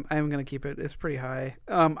what? I'm gonna keep it. It's pretty high.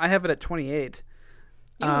 I have it at 28.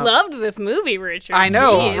 You loved this movie, Richard. I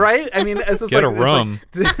know, right? I mean, it's just get a room.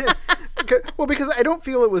 Well, because I don't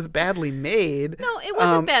feel it was badly made. No, it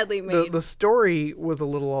wasn't badly made. The story was a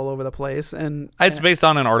little all over the place, and it's based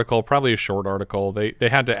on an article, probably a short article. They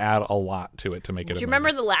had to add a lot to it to make it. Do you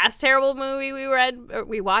remember the last terrible movie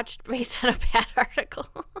we watched based on a bad article?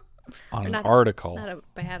 On an article. Not a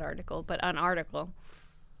bad article, but an article.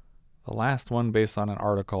 The last one based on an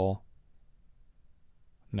article.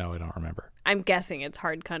 No, I don't remember. I'm guessing it's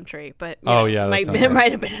Hard Country, but it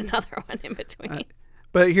might have been another one in between.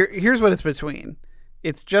 But here's what it's between.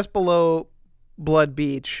 It's just below Blood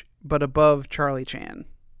Beach, but above Charlie Chan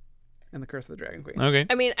and The Curse of the Dragon Queen. Okay.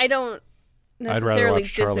 I mean, I don't necessarily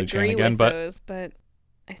disagree with those, but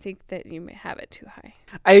I think that you may have it too high.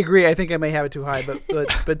 I agree. I think I may have it too high,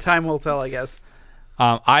 but time will tell, I guess.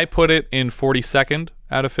 I put it in 42nd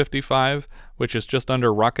out of 55, which is just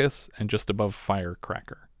under Ruckus and just above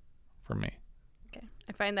Firecracker for me. Okay.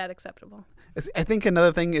 I find that acceptable. I think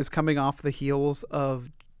another thing is coming off the heels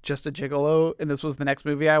of Just a Gigolo, and this was the next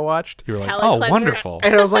movie I watched. You were like, oh, wonderful.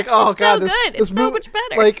 And I was like, oh, God. So good. It's so much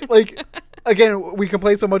better. Like again, we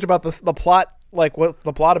complain so much about the plot, like what's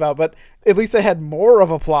the plot about, but at least it had more of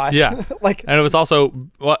a plot. Yeah. And it was also,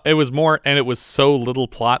 it was more, and it was so little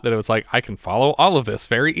plot that it was like, I can follow all of this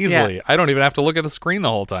very easily. Yeah. I don't even have to look at the screen the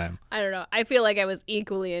whole time. I don't know. I feel like I was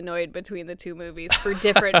equally annoyed between the two movies for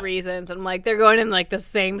different reasons. I'm like, they're going in like the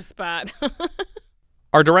same spot.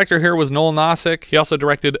 Our director here was Noel Nosek. He also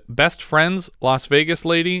directed Best Friends, Las Vegas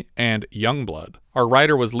Lady, and Youngblood. Our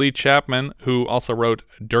writer was Lee Chapman, who also wrote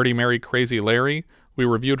Dirty Mary, Crazy Larry. We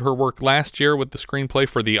reviewed her work last year with the screenplay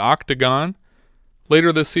for The Octagon.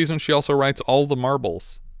 Later this season, she also writes All the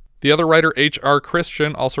Marbles. The other writer, H.R.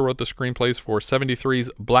 Christian, also wrote the screenplays for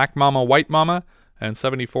 73's Black Mama, White Mama, and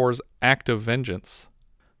 74's Act of Vengeance.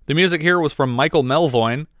 The music here was from Michael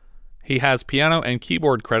Melvoin. He has piano and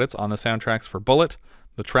keyboard credits on the soundtracks for Bullet,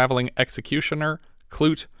 The Traveling Executioner,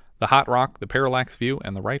 Clute, The Hot Rock, The Parallax View,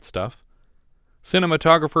 and The Right Stuff.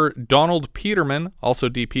 Cinematographer Donald Peterman also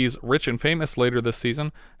DPs Rich and Famous later this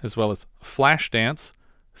season, as well as Flashdance,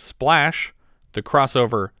 Splash, the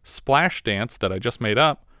crossover Splash Dance that I just made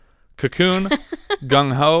up, Cocoon,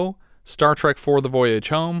 Gung Ho, Star Trek IV: The Voyage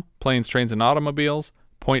Home, Planes, Trains, and Automobiles,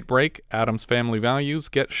 Point Break, Addams Family Values,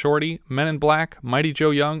 Get Shorty, Men in Black, Mighty Joe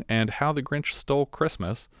Young, and How the Grinch Stole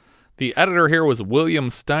Christmas. The editor here was William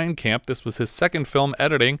Steinkamp. This was his second film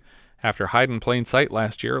editing after Hide in Plain Sight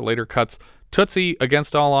last year. Later cuts Tootsie,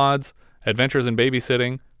 Against All Odds, Adventures in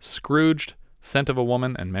Babysitting, Scrooged, Scent of a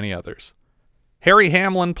Woman, and many others. Harry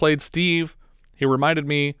Hamlin played Steve. He reminded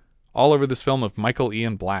me all over this film of Michael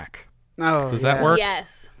Ian Black. Oh, Does that work?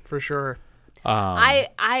 Yes. For sure. I,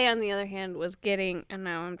 on the other hand, was getting, and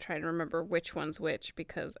now I'm trying to remember which one's which,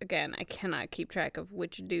 because, again, I cannot keep track of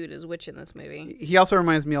which dude is which in this movie. He also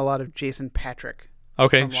reminds me a lot of Jason Patric.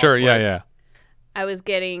 Okay, sure, yeah. I was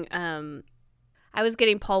getting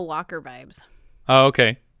Paul Walker vibes. Oh,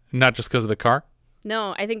 okay. Not just because of the car?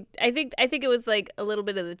 No, I think it was like a little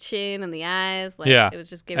bit of the chin and the eyes. Like, yeah, it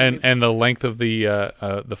was just giving and the length of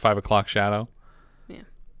the 5 o'clock shadow. Yeah.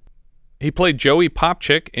 He played Joey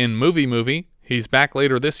Popchick in Movie. He's back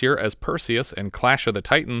later this year as Perseus in Clash of the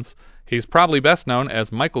Titans. He's probably best known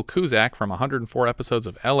as Michael Cusack from 104 episodes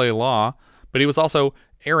of L.A. Law, but he was also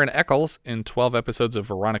Aaron Eccles in 12 episodes of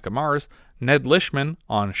Veronica Mars, Ned Lishman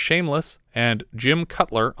on Shameless, and Jim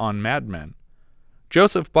Cutler on Mad Men.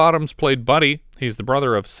 Joseph Bottoms played Buddy. He's the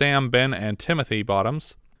brother of Sam, Ben, and Timothy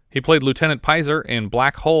Bottoms. He played Lieutenant Pizer in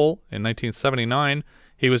Black Hole in 1979.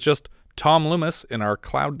 He was just Tom Loomis in our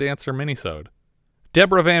Cloud Dancer minisode.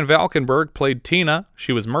 Deborah Van Valkenburg played Tina.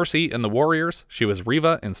 She was Mercy in The Warriors. She was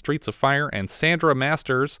Reva in Streets of Fire, and Sandra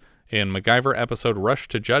Masters in MacGyver episode Rush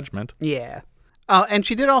to Judgment. Yeah. And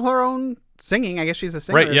she did all her own singing. I guess she's a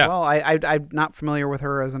singer as well. I'm not familiar with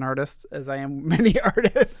her as an artist, as I am many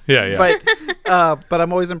artists. Yeah. But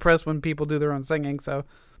I'm always impressed when people do their own singing. So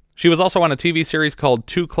she was also on a TV series called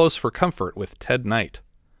Too Close for Comfort with Ted Knight.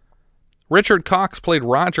 Richard Cox played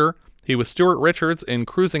Roger. He was Stuart Richards in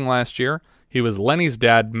Cruising last year. He was Lenny's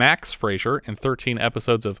dad, Max Fraser, in 13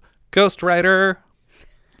 episodes of Ghost Rider.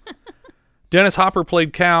 Dennis Hopper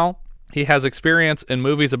played Cal. He has experience in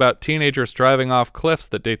movies about teenagers driving off cliffs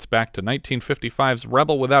that dates back to 1955's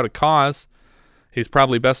Rebel Without a Cause. He's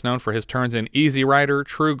probably best known for his turns in Easy Rider,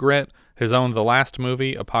 True Grit, his own The Last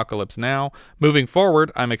Movie, Apocalypse Now. Moving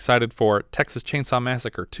forward, I'm excited for Texas Chainsaw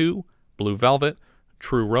Massacre 2, Blue Velvet,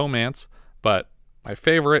 True Romance, but my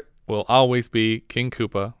favorite will always be King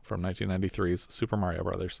Koopa from 1993's Super Mario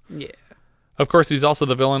Brothers. Yeah. Of course, he's also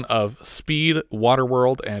the villain of Speed,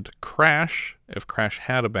 Waterworld, and Crash, if Crash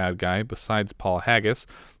had a bad guy besides Paul Haggis.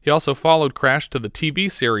 He also followed Crash to the TV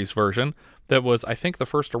series version that was, I think, the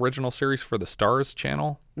first original series for the Stars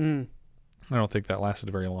channel. I don't think that lasted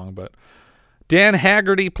very long, but Dan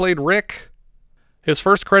Haggerty played Rick. His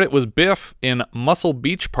first credit was Biff in Muscle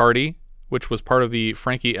Beach Party, which was part of the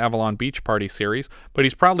Frankie Avalon Beach Party series, but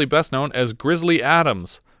he's probably best known as Grizzly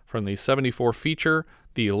Adams from the 74 feature,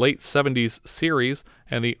 the late 70s series,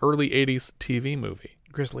 and the early 80s TV movie.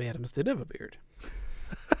 Grizzly Adams did have a beard.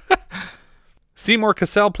 Seymour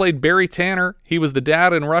Cassell played Barry Tanner. He was the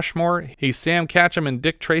dad in Rushmore. He's Sam Catchem in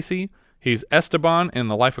Dick Tracy. He's Esteban in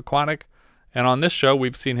The Life Aquatic. And on this show,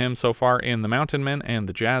 we've seen him so far in The Mountain Men and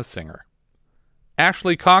The Jazz Singer.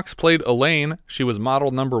 Ashley Cox played Elaine. She was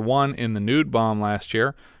model number 1 in The Nude Bomb last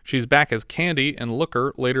year. She's back as Candy in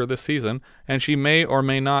Looker later this season, and she may or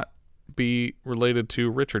may not be related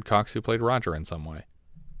to Richard Cox, who played Roger in some way.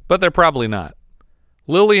 But they're probably not.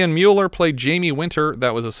 Lillian Mueller played Jamie Winter.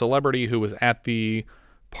 That was a celebrity who was at the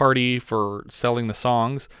party for selling the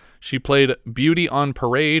songs. She played Beauty on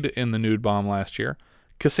Parade in The Nude Bomb last year.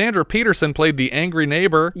 Cassandra Peterson played the angry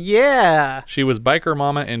neighbor. Yeah. She was Biker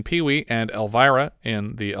Mama in Pee-wee and Elvira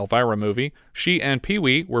in the Elvira movie. She and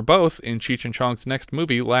Pee-wee were both in Cheech and Chong's next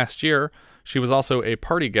movie last year. She was also a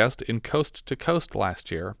party guest in Coast to Coast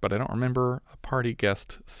last year, but I don't remember a party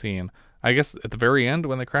guest scene. I guess at the very end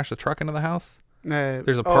when they crash the truck into the house?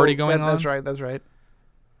 There's a party going on? That's right.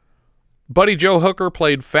 Buddy Joe Hooker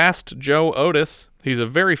played Fast Joe Otis. He's a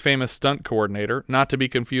very famous stunt coordinator, not to be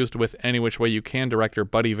confused with Any Which Way You Can director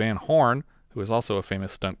Buddy Van Horn, who is also a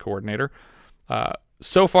famous stunt coordinator.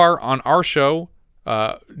 So far on our show,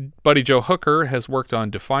 Buddy Joe Hooker has worked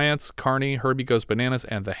on Defiance, Carney, Herbie Goes Bananas,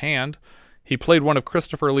 and The Hand. He played one of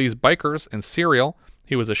Christopher Lee's bikers in Serial.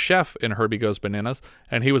 He was a chef in Herbie Goes Bananas,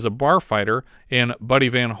 and he was a bar fighter in Buddy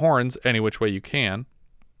Van Horn's Any Which Way You Can.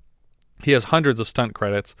 He has hundreds of stunt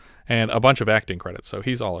credits and a bunch of acting credits, so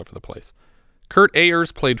he's all over the place. Kurt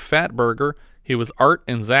Ayers played Fatburger. He was Art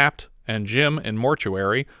in Zapped and Jim in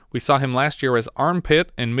Mortuary. We saw him last year as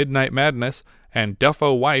Armpit in Midnight Madness and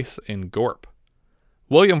Duffo Weiss in Gorp.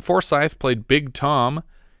 William Forsythe played Big Tom.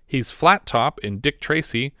 He's Flat Top in Dick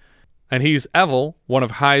Tracy, and he's Evel, one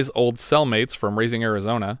of High's old cellmates from Raising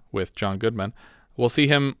Arizona with John Goodman. We'll see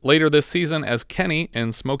him later this season as Kenny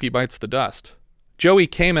in Smokey Bites the Dust. Joey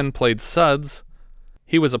Kamen played Suds.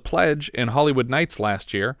 He was a pledge in Hollywood Nights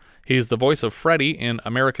last year. He's the voice of Freddy in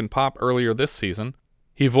American Pop earlier this season.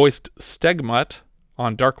 He voiced Stegmutt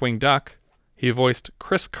on Darkwing Duck. He voiced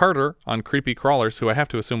Chris Carter on Creepy Crawlers, who I have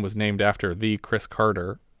to assume was named after the Chris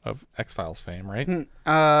Carter of X-Files fame, right?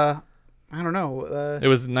 I don't know. It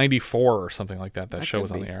was 94 or something like that. That show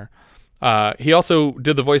was on the air. He also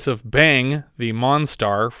did the voice of Bang, the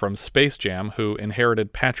Monstar from Space Jam, who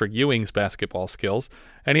inherited Patrick Ewing's basketball skills,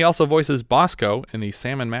 and he also voices Bosco in the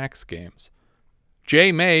Sam & Max games.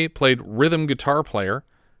 Jay May played rhythm guitar player.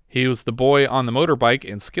 He was the boy on the motorbike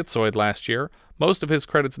in Schizoid last year. Most of his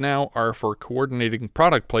credits now are for coordinating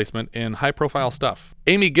product placement in high-profile stuff.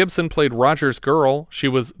 Amy Gibson played Roger's girl. She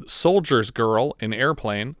was Soldier's girl in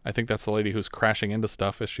Airplane. I think that's the lady who's crashing into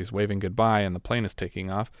stuff as she's waving goodbye and the plane is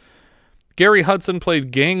taking off. Gary Hudson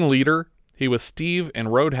played gang leader. He was Steve in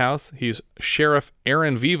Roadhouse. He's Sheriff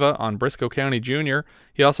Aaron Viva on Briscoe County Jr.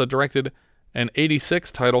 He also directed an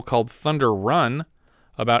 86 title called Thunder Run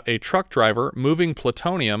about a truck driver moving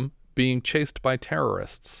plutonium being chased by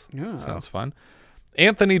terrorists. Oh. Sounds fun.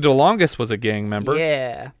 Anthony DeLongis was a gang member.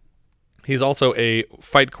 Yeah. He's also a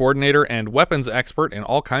fight coordinator and weapons expert in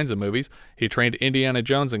all kinds of movies. He trained Indiana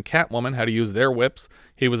Jones and Catwoman how to use their whips.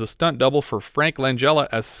 He was a stunt double for Frank Langella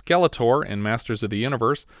as Skeletor in Masters of the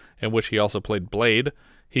Universe, in which he also played Blade.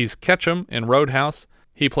 He's Ketchum in Roadhouse.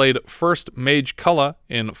 He played First Mage Cullen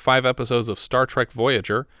in 5 episodes of Star Trek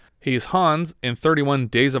Voyager. He's Hans in 31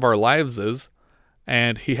 Days of Our Lives',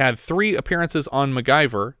 and he had 3 appearances on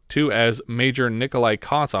MacGyver, 2 as Major Nikolai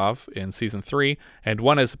Kozov in Season 3, and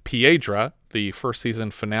 1 as Piedra, the first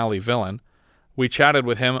season finale villain. We chatted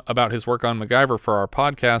with him about his work on MacGyver for our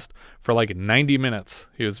podcast for like 90 minutes.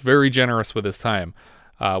 He was very generous with his time.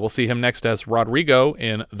 We'll see him next as Rodrigo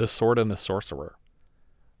in The Sword and the Sorcerer.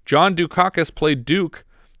 John Dukakis played Duke.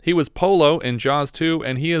 He was Polo in Jaws 2,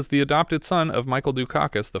 and he is the adopted son of Michael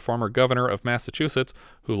Dukakis, the former governor of Massachusetts,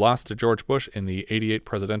 who lost to George Bush in the '88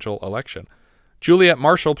 presidential election. Juliet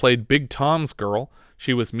Marshall played Big Tom's girl.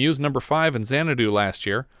 She was Muse number 5 in Xanadu last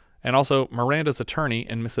year, and also Miranda's attorney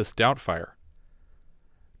in Mrs. Doubtfire.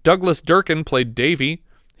 Douglas Durkin played Davy.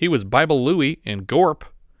 He was Bible Louie in Gorp.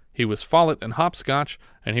 He was Follett in Hopscotch,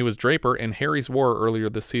 and he was Draper in Harry's War earlier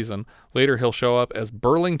this season. Later he'll show up as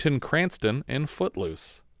Burlington Cranston in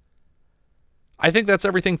Footloose. I think that's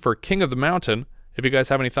everything for King of the Mountain. If you guys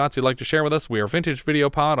have any thoughts you'd like to share with us, we are Vintage Video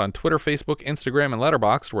Pod on Twitter, Facebook, Instagram, and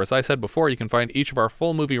Letterboxd, where, as I said before, you can find each of our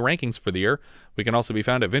full movie rankings for the year. We can also be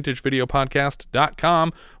found at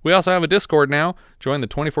vintagevideopodcast.com. We also have a Discord now. Join the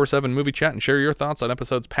 24/7 movie chat and share your thoughts on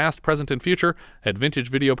episodes past, present, and future at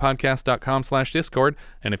vintagevideopodcast.com/Discord.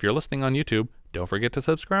 And if you're listening on YouTube, don't forget to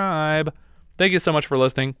subscribe. Thank you so much for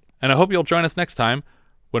listening, and I hope you'll join us next time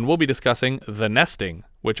when we'll be discussing The Nesting,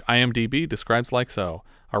 which IMDb describes like so.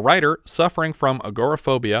 A writer suffering from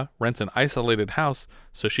agoraphobia rents an isolated house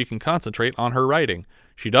so she can concentrate on her writing.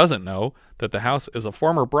 She doesn't know that the house is a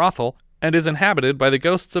former brothel and is inhabited by the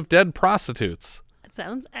ghosts of dead prostitutes. That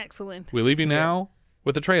sounds excellent. We leave you now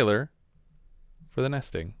with a trailer for The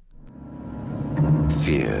Nesting.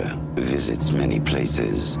 Fear visits many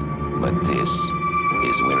places, but this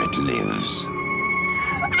is where it lives.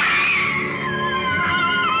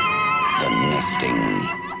 The Nesting.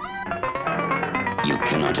 You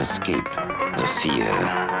cannot escape the fear.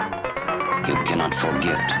 You cannot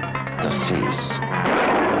forget the face.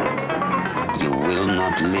 You will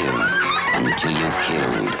not live until you've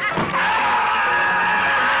killed.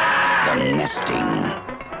 The Nesting.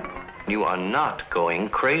 You are not going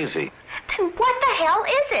crazy. Then what the hell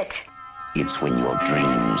is it? It's when your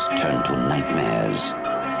dreams turn to nightmares,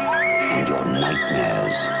 and your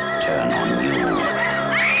nightmares turn on you.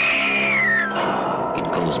 It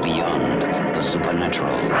goes beyond the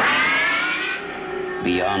supernatural.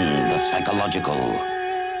 Beyond the psychological.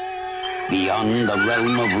 Beyond the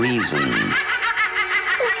realm of reason.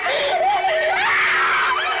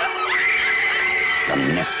 The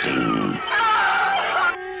nesting.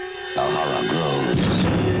 The horror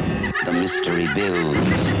grows. The mystery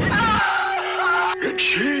builds. It's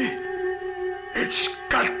she. It's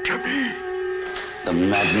got to be. The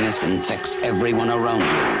madness infects everyone around you.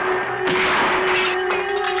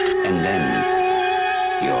 And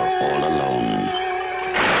then you're all alone.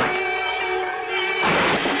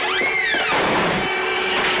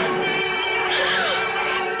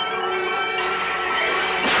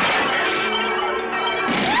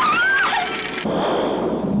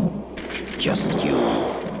 Just you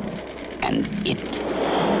and it.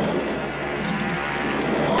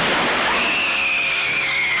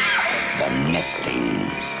 The nesting.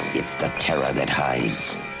 It's the terror that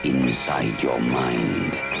hides inside your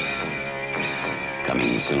mind.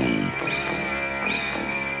 Coming soon.